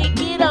make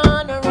it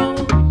on our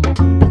own.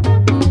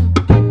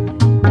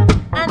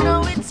 I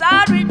know it's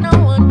hard with no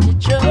one to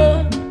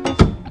trust.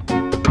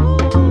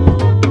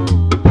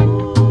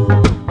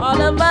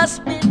 All of us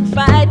been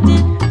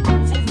fighting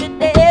since the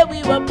day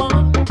we were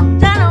born.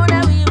 I know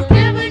that we will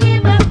never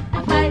give up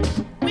the fight.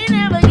 We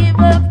never give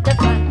up the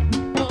fight.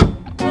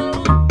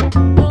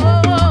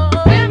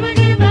 Never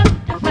give up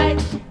the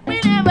fight. We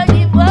never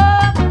give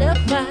up the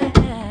fight.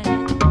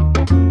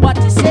 What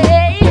you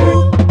say?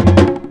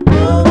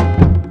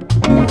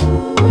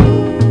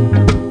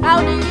 How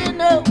do you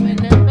know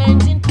when a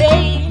man's in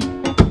pain?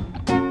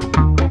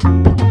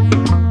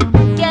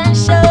 Can't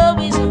show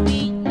his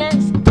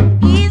weakness.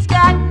 He's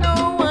got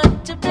no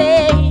one to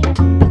blame.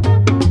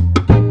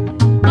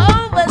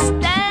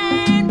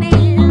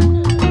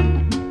 Overstanding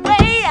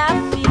way I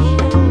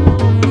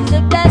feel is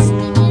the best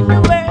thing in the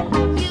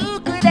world you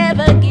could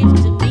ever give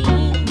to me.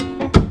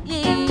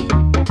 Yeah,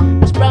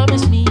 just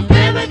promise me you'll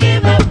never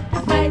give up the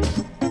fight.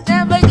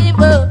 Never give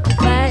up the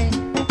fight.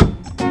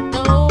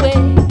 No way.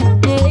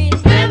 Yeah.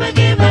 Never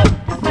give up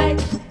the fight.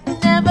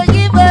 Never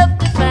give up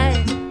the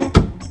fight.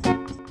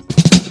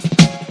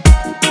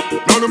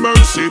 No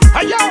mercy.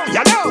 Hey yo, you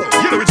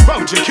know it's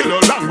Bounty Killer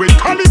along with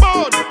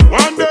Caliban.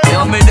 One day.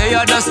 Yo, me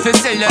there just fi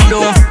tell you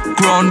love.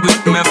 Ground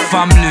with my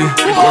family.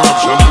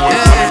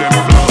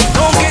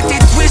 Don't get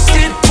it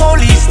twisted,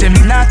 police them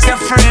not your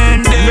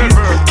friend. Them.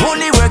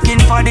 Only working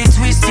for the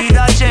twisted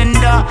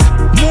agenda.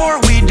 More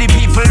we the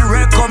people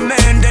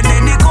recommend, and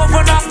then the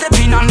governor step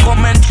in and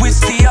come and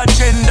twist the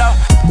agenda.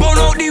 Burn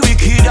out the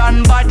wicked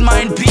and bad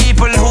mind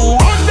people who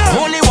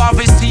only want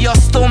to see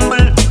us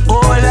stumble.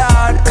 Oh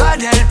Lord,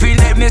 God help me,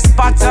 let me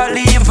spot all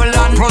evil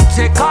and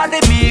protect all the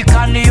meek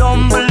and the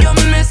humble. You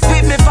miss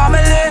with me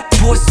family,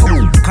 post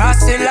cross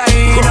the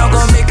line. I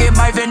go make it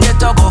my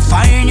vendetta, go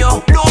find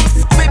you. Don't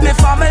with me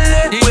family.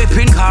 The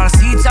whipping car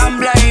seats and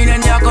blind,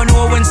 and you gonna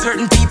know when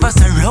certain people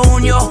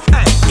surround you.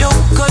 Yo,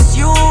 cause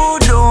you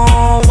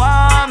don't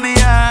want me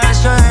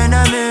as your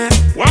enemy.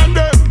 One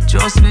day.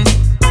 Trust me.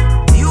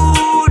 You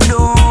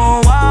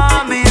don't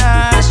want me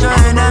as your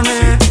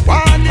enemy.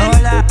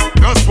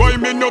 That's why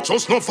me not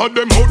trust no for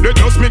them out. They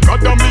just me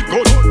God and me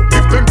gun.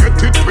 If them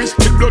get it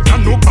twisted, blood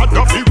and no bad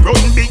of it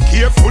run. Be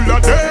careful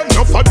of them.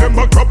 No for them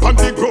a crop on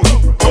the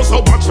ground. Just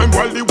a watch them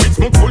while the weeds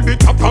smoke full the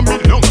top of me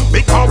lung.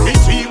 Because we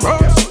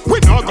serious. We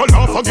not go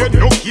laugh again.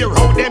 No care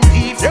how them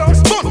behave.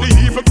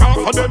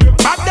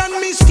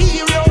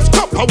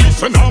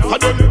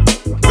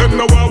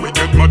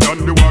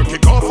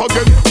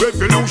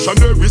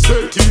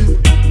 setting.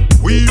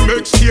 We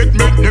make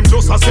statement, them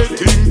just a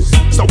settings.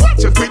 So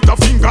watch your Twitter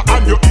finger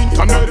and your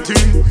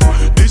interneting.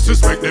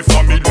 Disrespect the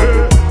family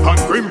and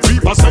grim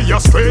people say you're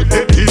straight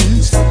the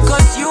things.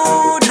 Cause you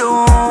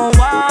don't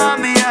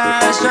want me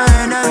as your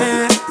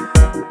enemy.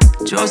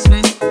 Trust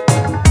me.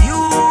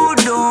 You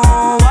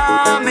don't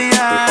want me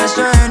as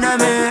your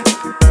enemy.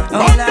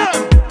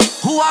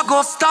 Who I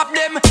go stop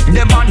them?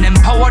 Them on them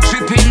power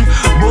tripping.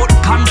 Both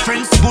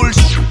conference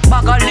bullshit,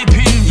 bag a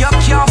lipping. You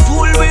can't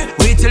fool me.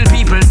 Wait till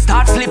people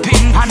start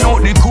flipping. I know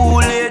the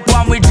Kool-Aid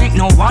when we drink,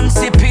 no one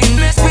sipping.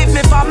 Mess with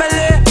me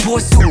family.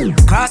 Post you,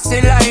 cross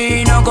the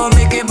line. I go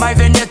make it my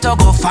vendetta,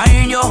 go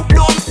find you.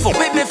 Don't fuck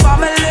with me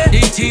family.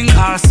 They think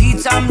our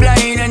seats I'm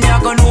blind. And you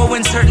gonna know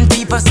when certain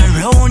people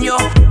surround you.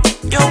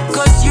 Yo,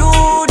 cause you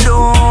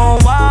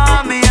don't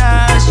want me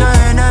as your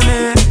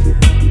enemy.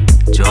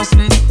 Trust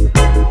me.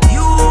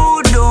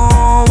 You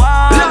don't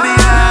want me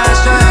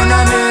as your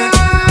enemy.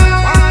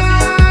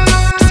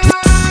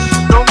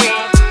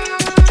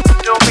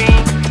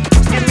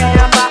 Give me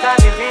a bag of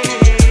the weed.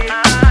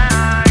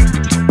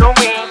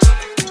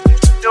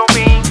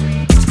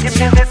 Give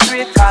me the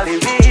sweet Cali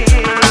weed.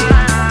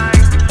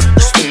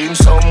 Steam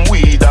some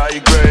weed high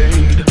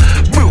grade.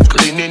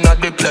 Brooklyn in at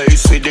the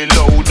place with the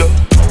loader.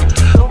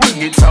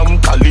 Bring it from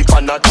Cali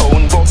on a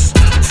town bus.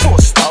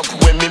 First stop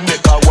when me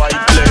make a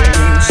white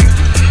plains.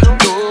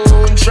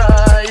 Don't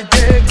try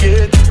take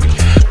it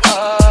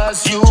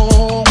as you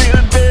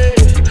will pay.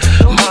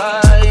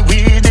 My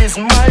weed is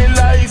my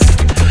life.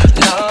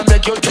 Now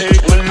make you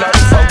take my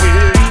life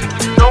away.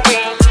 Don't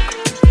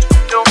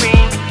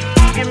win.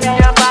 Give me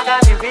a bag of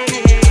the weed.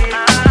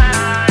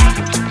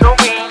 Don't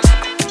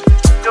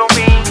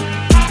win.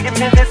 Give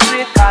me the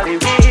sweet Cali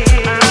weed.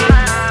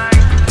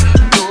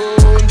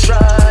 Don't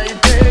try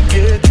take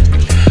it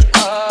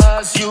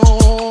as you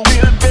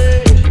will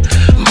pay.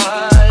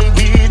 My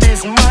weed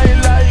is my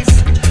life.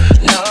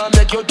 Now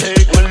make you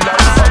take my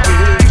life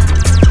away.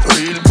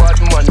 Real bad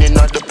man in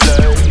the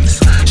place.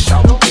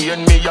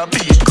 Champagne me a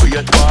beat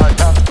great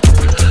water.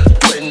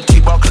 20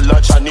 buckle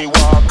of Johnny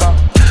Walker.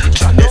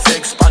 Johnny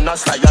Fix pan a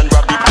sly and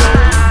Robbie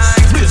Blaze.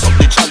 Blaze up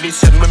the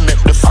chalice and me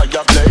make the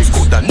fire blaze.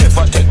 Coulda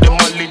never take the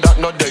molly that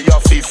no day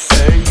off his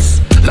face.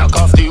 Lock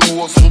off the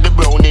wolf and the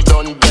brownie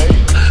done bake.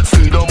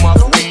 Freedom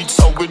of weed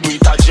so we do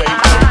it a J.A.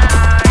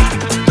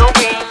 Don't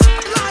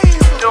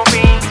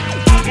win.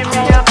 Give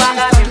me a bag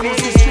of the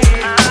weed.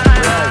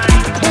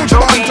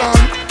 Don't win.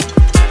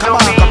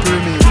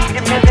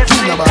 Give me the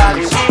sweet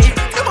Cali weed.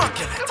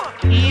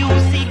 You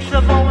seek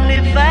of only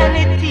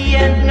vanity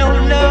and no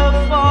love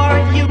for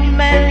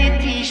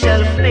humanity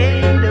shall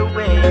fade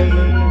away.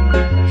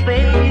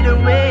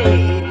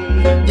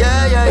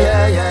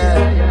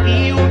 Yeah.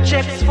 He who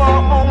checks for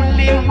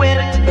only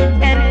wealth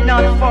and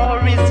not for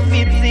his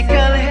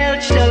physical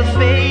health shall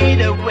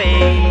fade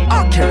away.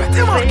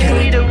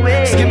 Fade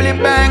away. Skibbly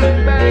bang.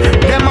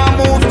 Them a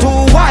move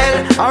too wild,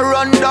 a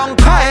run down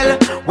Kyle.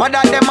 What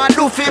that them a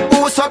do fi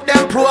boost up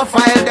them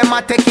profile? Them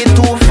a take it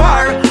too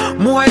far,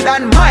 more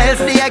than miles.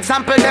 The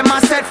example them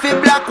a set fi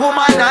black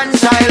woman and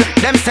child.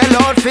 Them sell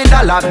out fi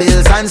dollar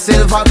bills and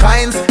silver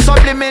coins.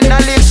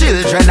 Subliminally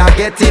children a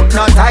get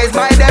hypnotized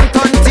by them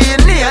turn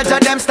teenager.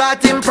 Them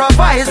start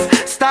improvise,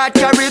 start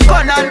carry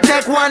gun and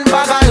take one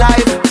bag of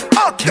life.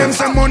 Them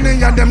say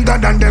money and them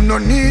dad and them no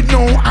need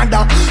no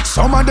other.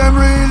 Some of them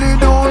really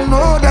don't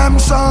know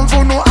themselves.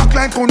 Who no act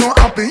like who no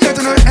happy, yet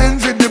no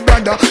envy the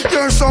brother.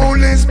 Your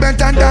soul is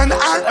better than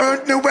all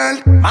earthly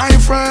wealth. My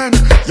friend,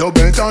 you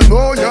better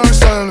know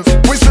yourself.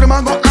 We see them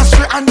a go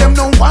astray and them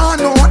no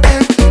want no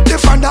help. The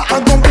father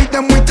I gon' beat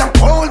them with a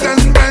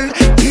golden bell.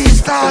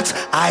 These thoughts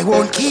I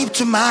won't keep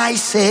to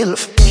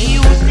myself. He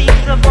who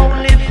seeks of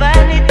only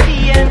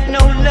vanity and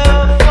no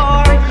love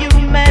for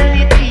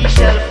humanity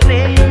shall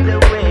fade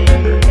away.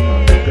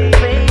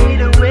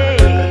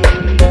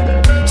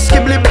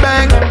 Skibbly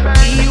bang.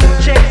 He who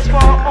checks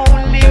for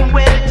only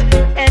wealth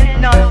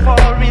and not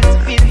for his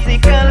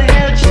physical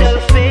health shall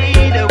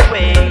fade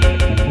away.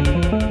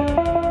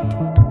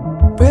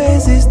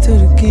 Praises to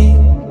the King.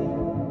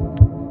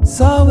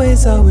 It's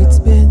always how it's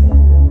been.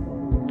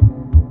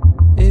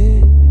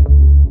 Yeah.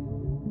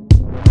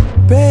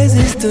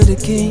 Praises to the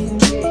King.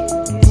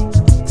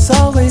 It's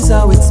always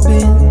how it's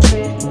been.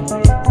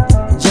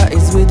 Jah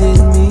is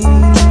within me,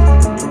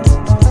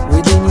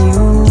 within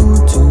you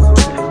too.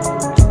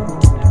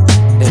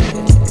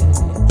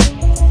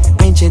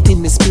 Ancient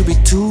in the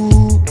spirit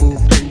too.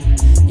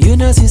 You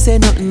know she say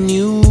nothing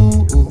new.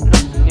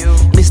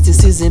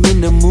 Mysticism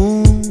in the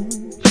moon.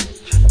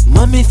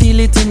 Mommy feel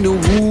it in the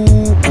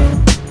womb.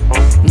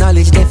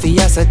 Knowledge that fi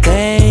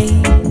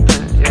ascertain.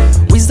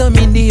 Wisdom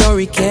in the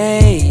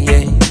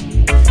hurricane.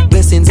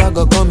 Blessings are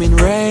go come in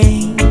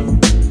rain.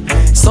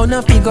 Sun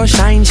of go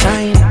shine.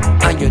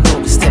 And you know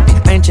we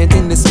stepping ancient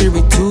in the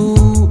spirit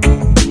too.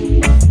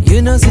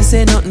 You know she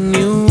say nothing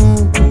new.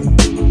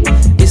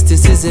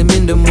 Mysticism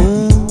in the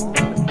moon.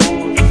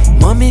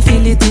 Mommy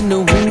feel it in the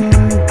womb.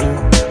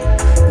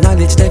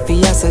 Knowledge that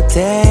fi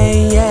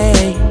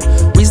ascertain.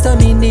 Wisdom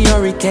in the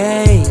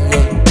hurricane.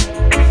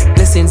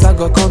 Blessings are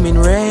go come in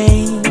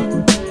rain.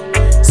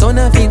 sun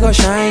a figure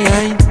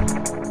shine.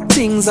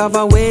 Things have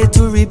a way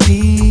to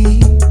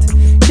repeat.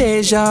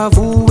 Deja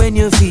vu when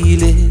you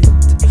feel it.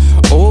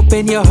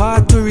 Open your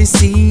heart to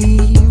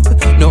receive.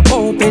 No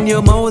open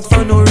your mouth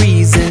for no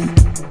reason.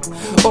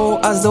 Oh,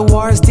 as the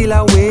war still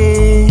a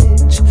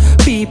wage,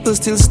 people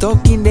still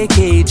stuck in their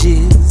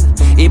cages.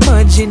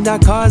 Imagine the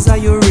cause of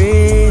your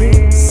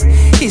race.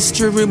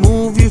 History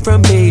remove you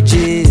from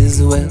pages.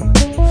 Well,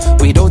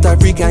 without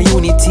African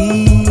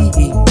unity,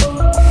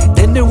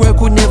 then the world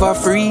could never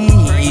free.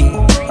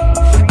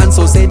 And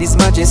so said His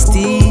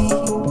Majesty.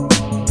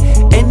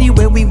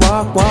 Anywhere we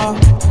walk, well,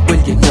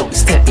 you know,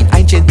 stepping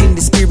ancient in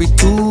the spirit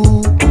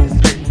too.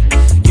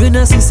 You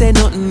know, she say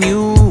nothing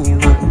new.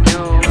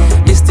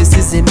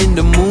 Mysticism in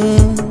the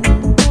moon.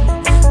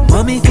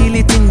 Mommy feel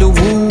it in the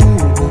womb.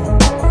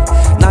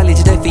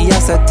 Knowledge that we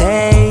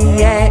ascertain,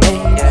 yeah.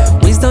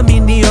 Wisdom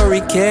in the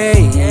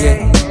hurricane,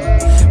 yeah.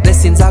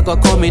 Blessings are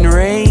gonna come in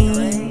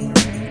rain.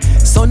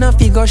 Sun a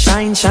figure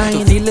shine.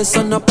 To feel the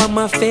sun up on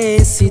my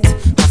face, it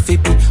have to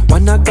be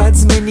one of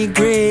God's many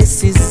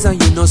graces.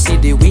 And you know, see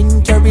the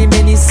wind carry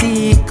many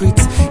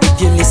secrets. If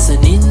you're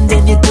listening,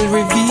 then it will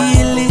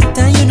reveal it.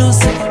 And you know,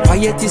 say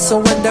quiet is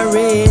so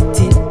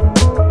underrated.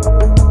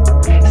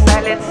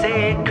 Silent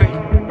sacred.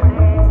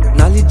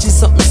 Knowledge is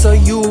something so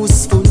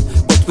useful,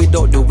 but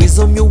without the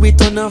wisdom, you will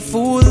turn a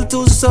fool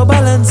to so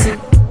balance it.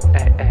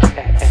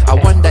 I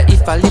wonder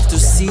if I live to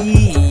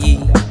see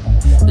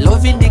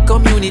love in the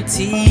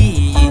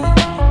community,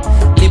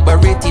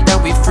 liberated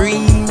and we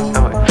free.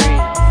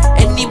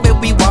 Anywhere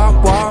we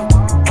walk, well,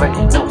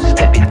 you know,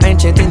 step it.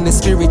 Ancient in the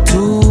spirit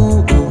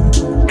too.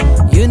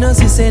 You know,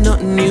 she say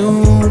nothing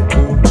new.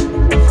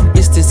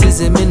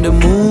 Mysticism in the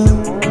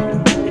moon.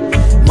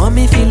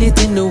 Mommy feel it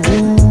in the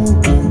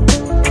womb.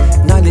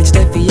 Knowledge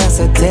that we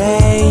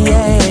ascertain.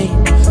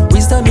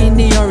 Wisdom in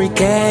the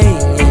hurricane.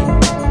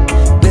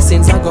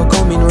 Blessings are gonna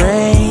come in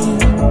rain.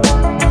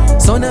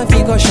 Sun a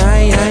figure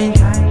shine.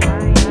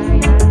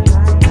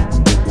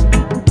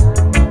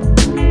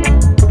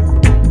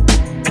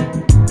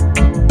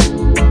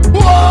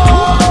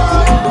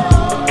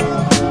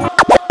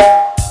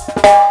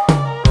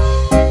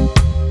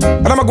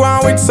 What am I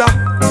going with, sir?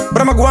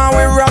 What am I going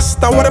with,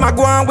 Rasta? What am I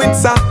going with,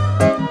 sir?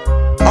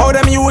 How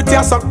them youth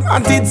here suck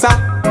and teeth, sir?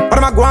 What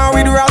am I going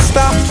with,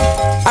 Rasta?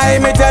 I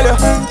may tell you,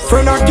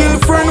 friend or kill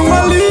friend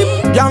will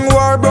leave. Young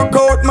war broke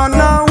out, man,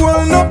 now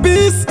will no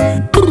peace.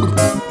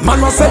 Man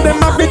must say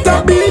them a bit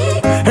a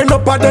beat. End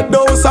up at the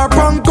doors or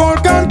punk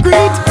cold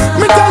concrete.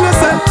 Me tell you,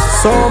 say,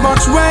 so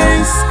much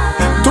ways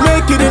to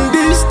make it in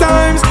these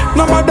times.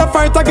 No matter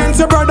fight against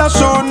your brother,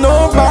 show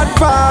no bad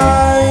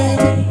fight.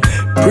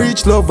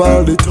 Preach love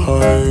all the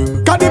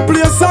time. Cause the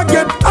place I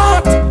get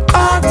hot.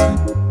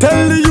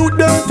 Tell the youth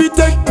them fi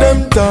take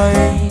them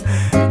time.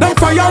 Them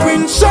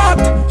firing shot.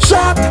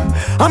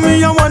 And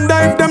me I wonder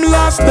if them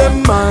lost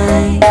them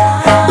mind.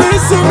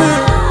 Listen me.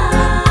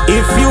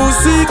 If you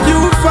seek,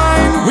 you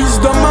find.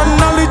 Wisdom and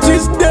knowledge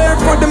is there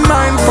for the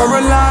mind for a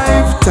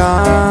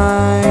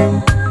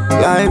lifetime.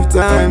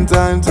 Time.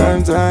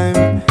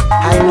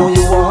 I know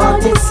you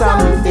wanted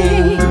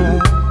something,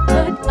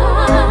 but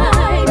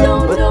I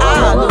don't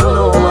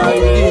know what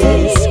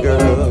it is,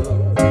 girl.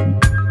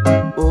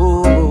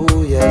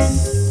 Oh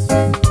yes,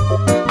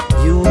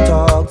 you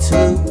talk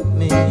to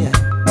me.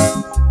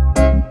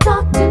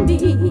 Talk to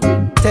me.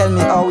 Tell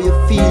me how you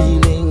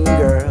feeling,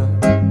 girl.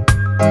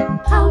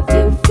 How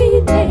you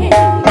feeling?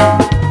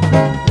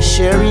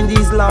 Sharing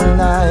these long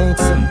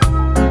nights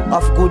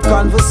of good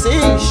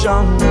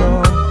conversation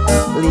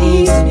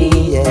leaves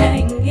me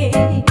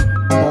hanging,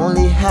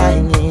 only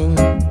hanging.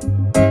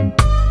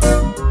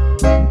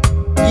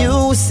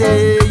 You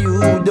say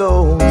you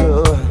don't,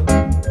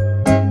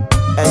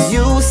 and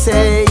you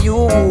say you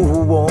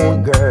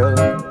won't, girl.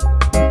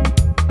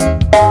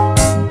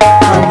 I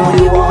know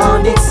you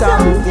wanted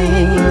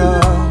something,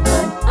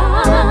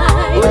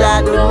 but I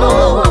don't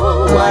know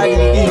what it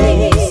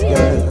is,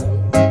 girl.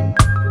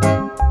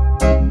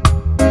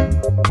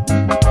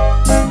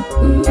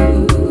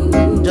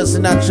 Just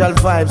natural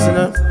vibes, you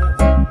know.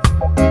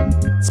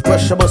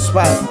 Special bus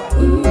vibe.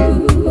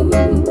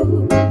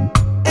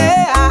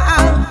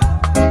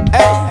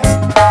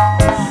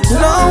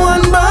 No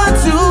one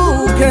but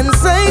you can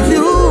save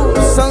you,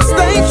 so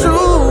stay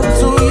true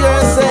to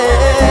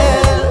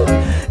yourself.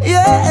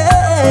 Yeah.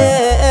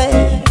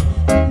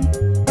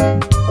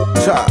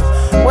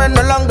 When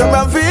no longer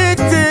a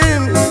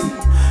victim,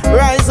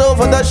 rise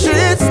over the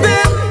shit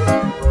stem.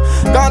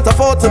 Can't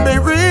afford to be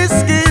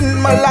risking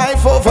my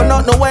life over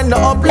not knowing the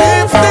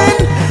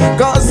uplifting.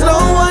 Cause no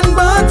one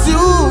but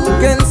you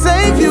can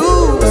save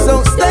you,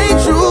 so stay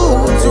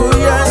true to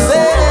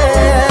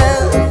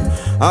yourself.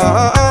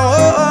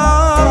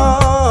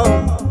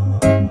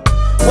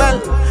 Well,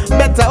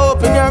 better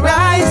open your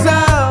eyes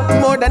up.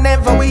 More than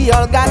ever we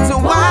all got to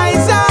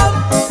wise up.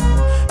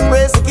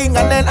 Praise the King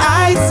and then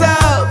eyes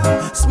up.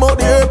 Smoke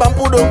the herb and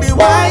put up the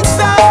white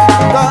stuff.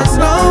 Cause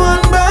no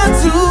one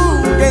but you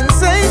can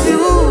save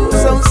you,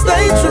 so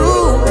stay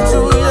true to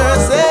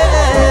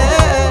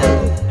yourself.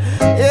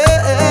 Yeah.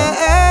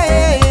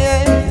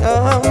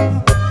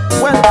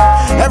 Well,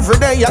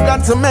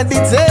 got to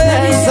meditate.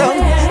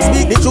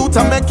 Speak the truth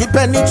and make it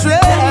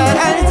penetrate.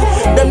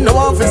 Them no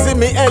want to see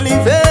me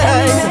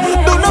elevate.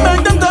 Do not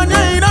make them turn you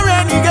in a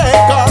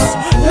renegade. Cause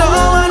no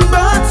one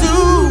but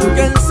you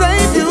can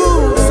save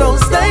you. So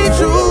stay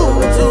true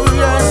to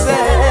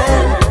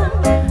yourself.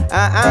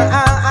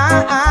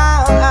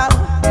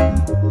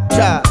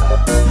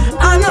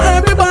 I know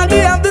everybody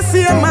have the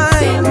same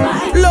mind.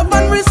 Love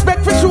and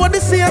respect for sure the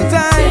same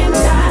time.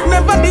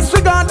 Never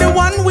disregard the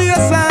one-way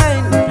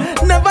sign.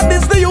 Never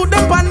diss the youth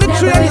them on the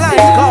train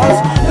line. Cause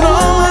no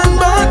one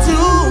but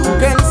you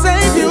can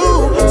save you.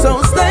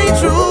 So stay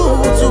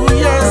true to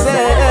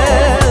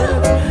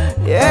yourself.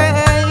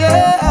 Yeah,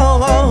 yeah,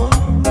 oh,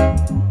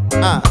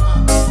 oh.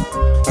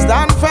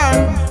 Stand firm,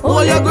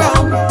 hold your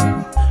ground.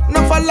 No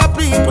follow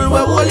people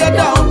will hold you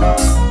down.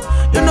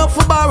 You know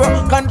for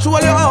borrow,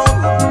 control your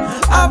own.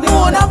 Have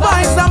more own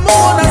voice and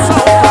more own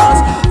sound.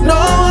 Cause no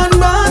one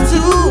but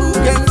you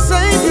can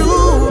save you.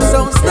 So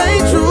stay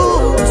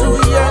true to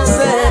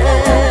yourself.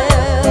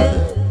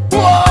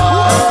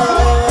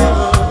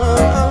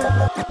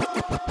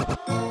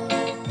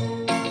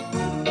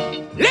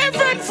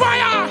 Live in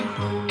fire.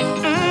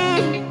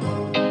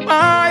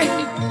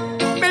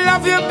 Me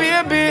love you,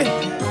 baby.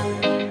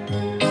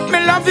 Me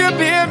love you,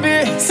 baby.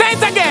 Say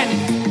it again.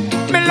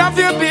 Me love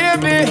you,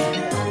 baby.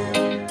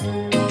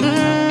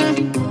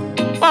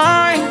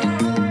 Why?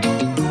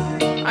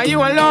 Are you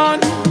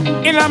alone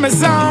in my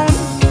zone?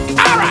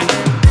 Alright.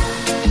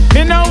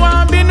 Me no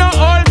want be no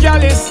old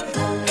gallus.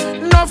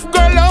 Enough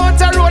girl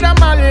out a road of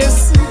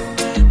malice.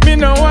 Me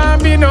no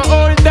want be no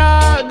old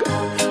dog.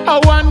 A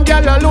one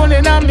gal alone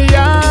in a me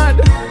yard.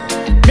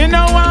 Me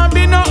no want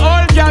be no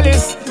old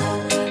gallus.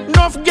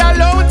 Enough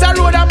gal out a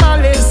road of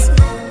malice.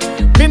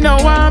 Me no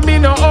want be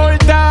no old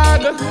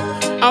dog.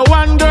 A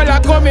one girl a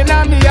come in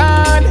a me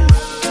yard.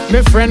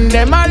 Me friend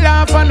them a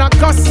laugh and a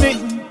cuss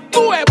me.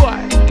 Go away boy,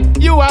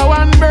 you are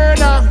one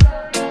burner.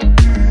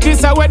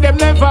 This a way them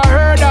never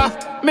heard of.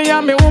 Me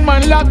and me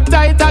woman locked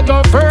tight, I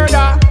go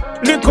further.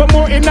 Little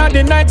more in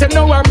the night, you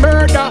know I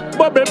murder.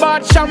 Bubble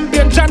bath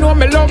champion, you know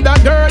me love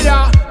that girl,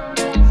 yeah.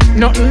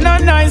 Nothing no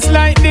nice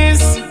like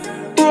this.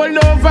 Roll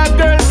over,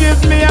 girl,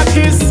 give me a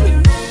kiss.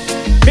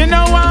 Me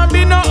no want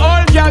be no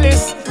old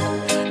gallus.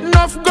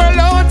 Enough girl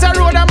out a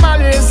road of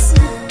malice.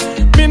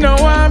 Me no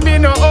want be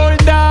no old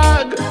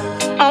dog.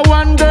 A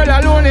one girl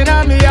alone in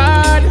a me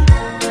yard.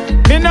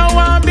 Me no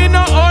want be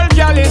no old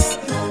gallus.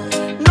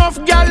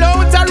 Enough gal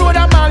out a road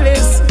of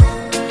malice.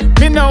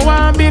 Me no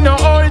want be no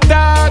old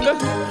dog.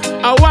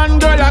 A one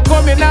girl a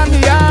come in a me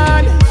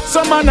yard.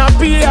 Some man a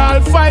pay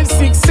all 5,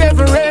 6,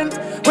 7 rent.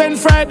 When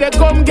Friday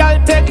come, gal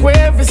take away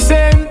every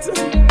cent.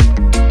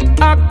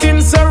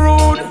 Acting so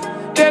rude,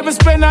 they will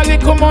spend a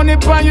little money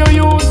on your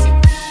youth.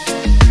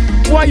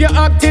 Why you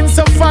acting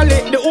so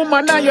folly? The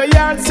woman on your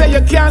yard say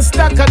you can't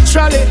stack a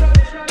trolley.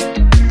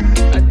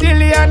 A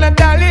dilly and a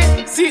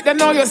dolly, see they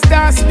know you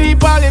start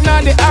sleep all in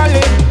the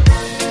alley.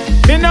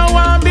 Me no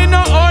want be no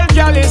old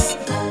gallus.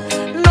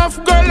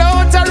 Enough girl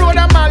out a road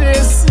of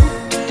malice.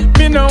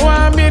 Me no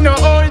want be no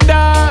old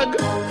dog.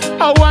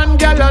 A one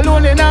gal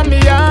alone in a me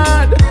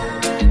yard.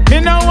 Me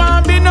no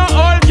want be no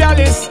old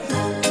gallus.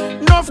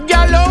 Enough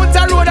gal out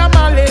a road of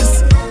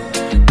malice.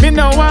 Me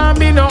no want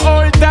be no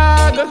old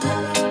dog.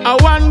 A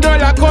one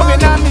girl a come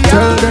in a me yard.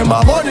 Tell them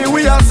a money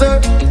we a say,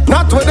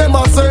 not what them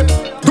a say.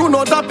 Do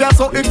not tap ya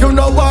so if you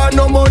no want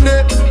no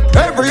money.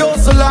 Every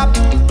hustler,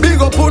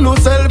 big up on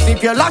yourself.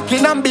 If you're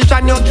lacking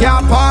ambition, you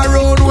can't par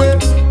road way.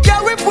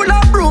 Yeah, we full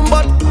of broom,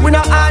 but we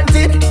not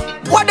haunted.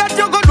 What that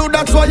you go do,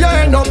 that's why you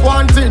end up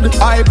wanted.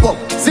 Hype up,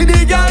 see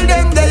the girl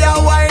them they a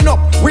wind up.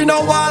 We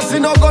no want see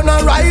no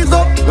gonna rise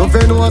up. You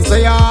feel no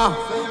say ah,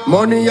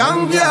 money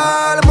young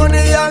girl,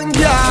 money young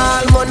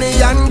girl, money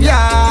young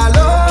girl.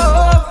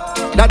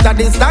 Oh, that a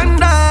the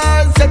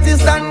standard, set the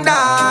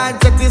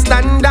standard, set the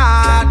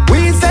standard.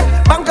 We say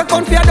bank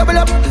account for a double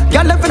up,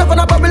 girl left it up and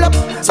a bubble up.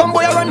 Some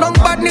boy a run down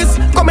badness,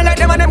 coming like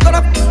them and them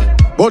gonna.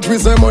 But we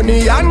say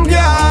money and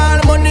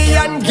girl, money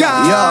and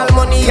girl, yeah.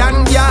 Money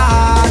and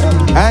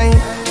girl. Hey,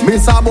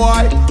 miss a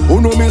boy,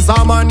 who know miss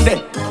a man de?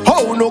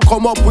 How no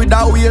come up with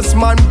a waste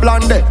man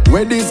plan de?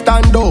 Where they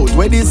stand out,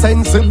 where they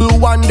sensible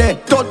one day.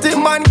 30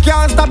 man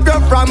can't stop you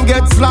from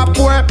get slapped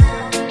where.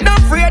 No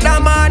afraid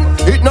of man,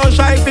 it no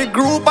shy fi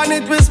group and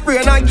it will spray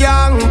a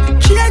gang.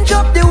 Change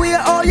up the way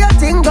all your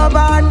thing go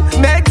on.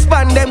 Me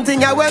expand them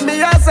thing when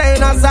me a say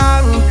in a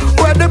song.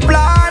 Where the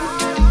plan?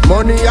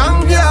 Money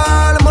and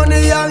girl,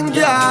 money and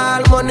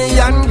girl, money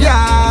and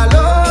girl.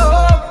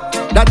 Oh,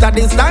 that a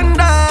the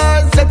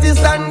standard, set the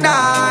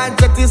standard,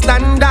 set the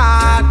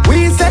standard.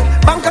 We say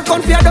bank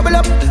account for a double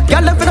up,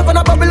 girl left it up and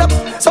a bubble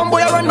up. Some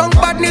boy a run down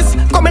badness,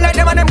 coming like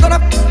them and them gonna.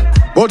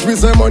 But we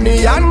say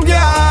money and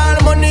girl,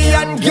 money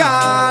and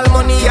girl,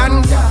 money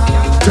and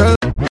girl.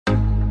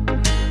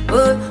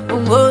 Oh,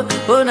 oh, oh,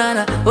 oh, na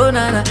na, oh,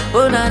 na na,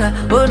 oh, na na,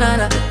 oh, na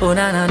na, oh,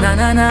 na na, na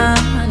na, na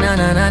na,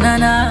 na na, na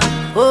na.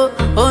 Oh,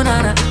 oh,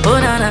 na na, oh,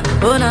 na na,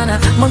 oh, na na.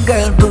 My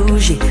girl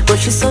bougie, but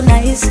she's so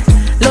nice.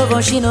 Love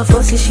her, she no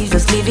fussy, she's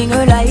just living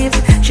her life.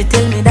 She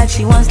tell me that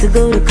she wants to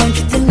go to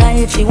country tonight.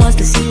 it. She wants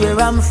to see where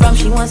I'm from.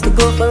 She wants to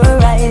go for a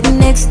ride. The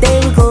next day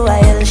we go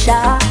Wild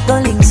Shop, go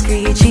link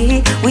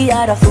screechy. We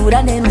had a food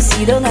and then we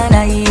see down and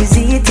a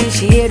easy till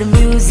she hear the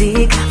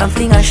music and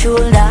fling her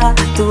shoulder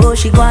to how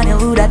she go and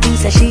who that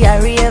thinks that she a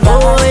raver.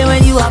 Oh,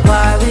 when you are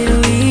par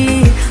with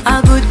me,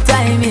 a good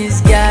time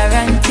is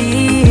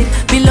guaranteed.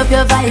 Build up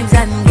your vibes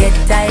and get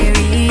tired.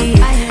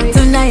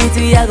 Tonight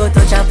we are go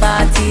touch a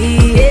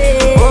party.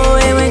 Oh,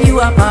 when you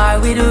are par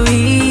with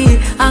me,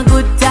 a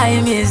good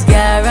time is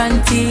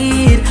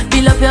guaranteed.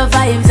 Build up your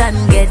vibes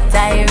and get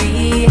tired.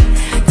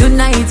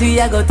 Tonight we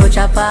are go touch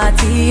a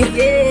party.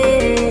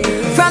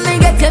 From me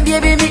get your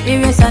baby, meet me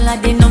race and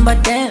like the number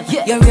 10.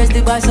 You raise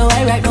the bar so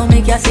I right now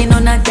make you say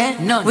none of them.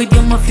 With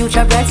you my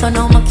future bright, so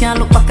now I can't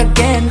look back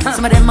again.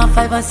 Some of them are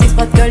 5 and 6,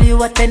 but girl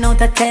you a 10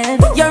 out of 10.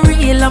 You're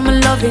real, I'ma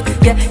love it,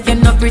 yeah, you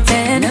not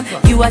pretend.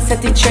 You are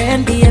set the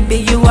trend,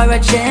 baby, you are a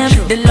gem.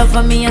 The love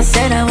for me I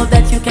said, I hope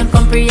that you can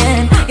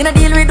comprehend. In a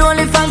deal with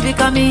only fans,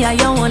 because me I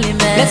your only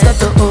man. Let's go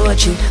to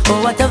Ochi,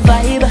 oh what a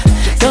vibe.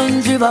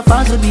 Duns River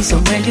Falls would be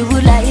somewhere you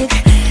would like.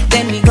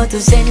 Then we go to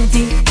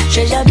Senti,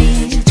 Treasure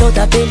Beach,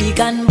 Chota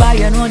Pelican Bar,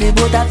 you know the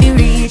boat have you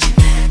reach.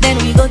 Then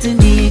we go to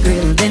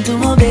Negril, then to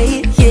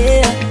Mobay,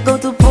 yeah. Go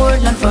to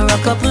Portland for a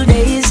couple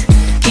days.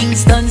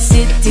 Kingston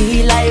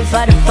City, live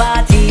for the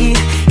party.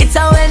 It's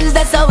a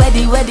Wednesday, so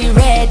ready.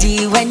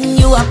 When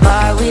you are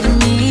par with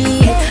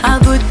me, a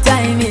good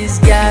time is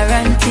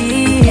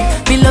guaranteed.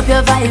 Build up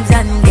your vibes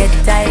and get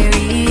tired.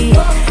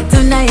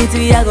 Tonight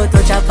we are go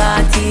touch a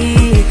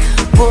party.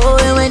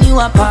 Boy, when you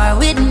are par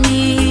with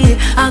me,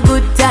 a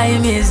good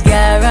time is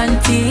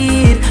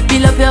guaranteed.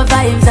 Build up your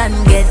vibes and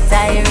get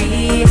tired.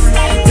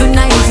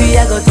 Tonight we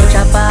are go touch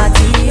a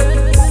party.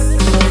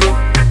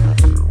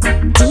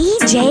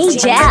 DJ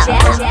Gel.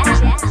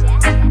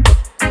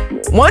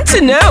 Want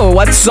to know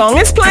what song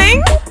is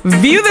playing?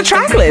 View the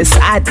tracklist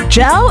at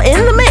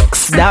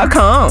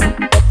gelinthemix.com.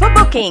 For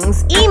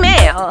bookings,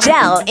 email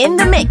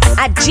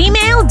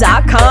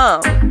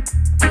gelinthemix@gmail.com.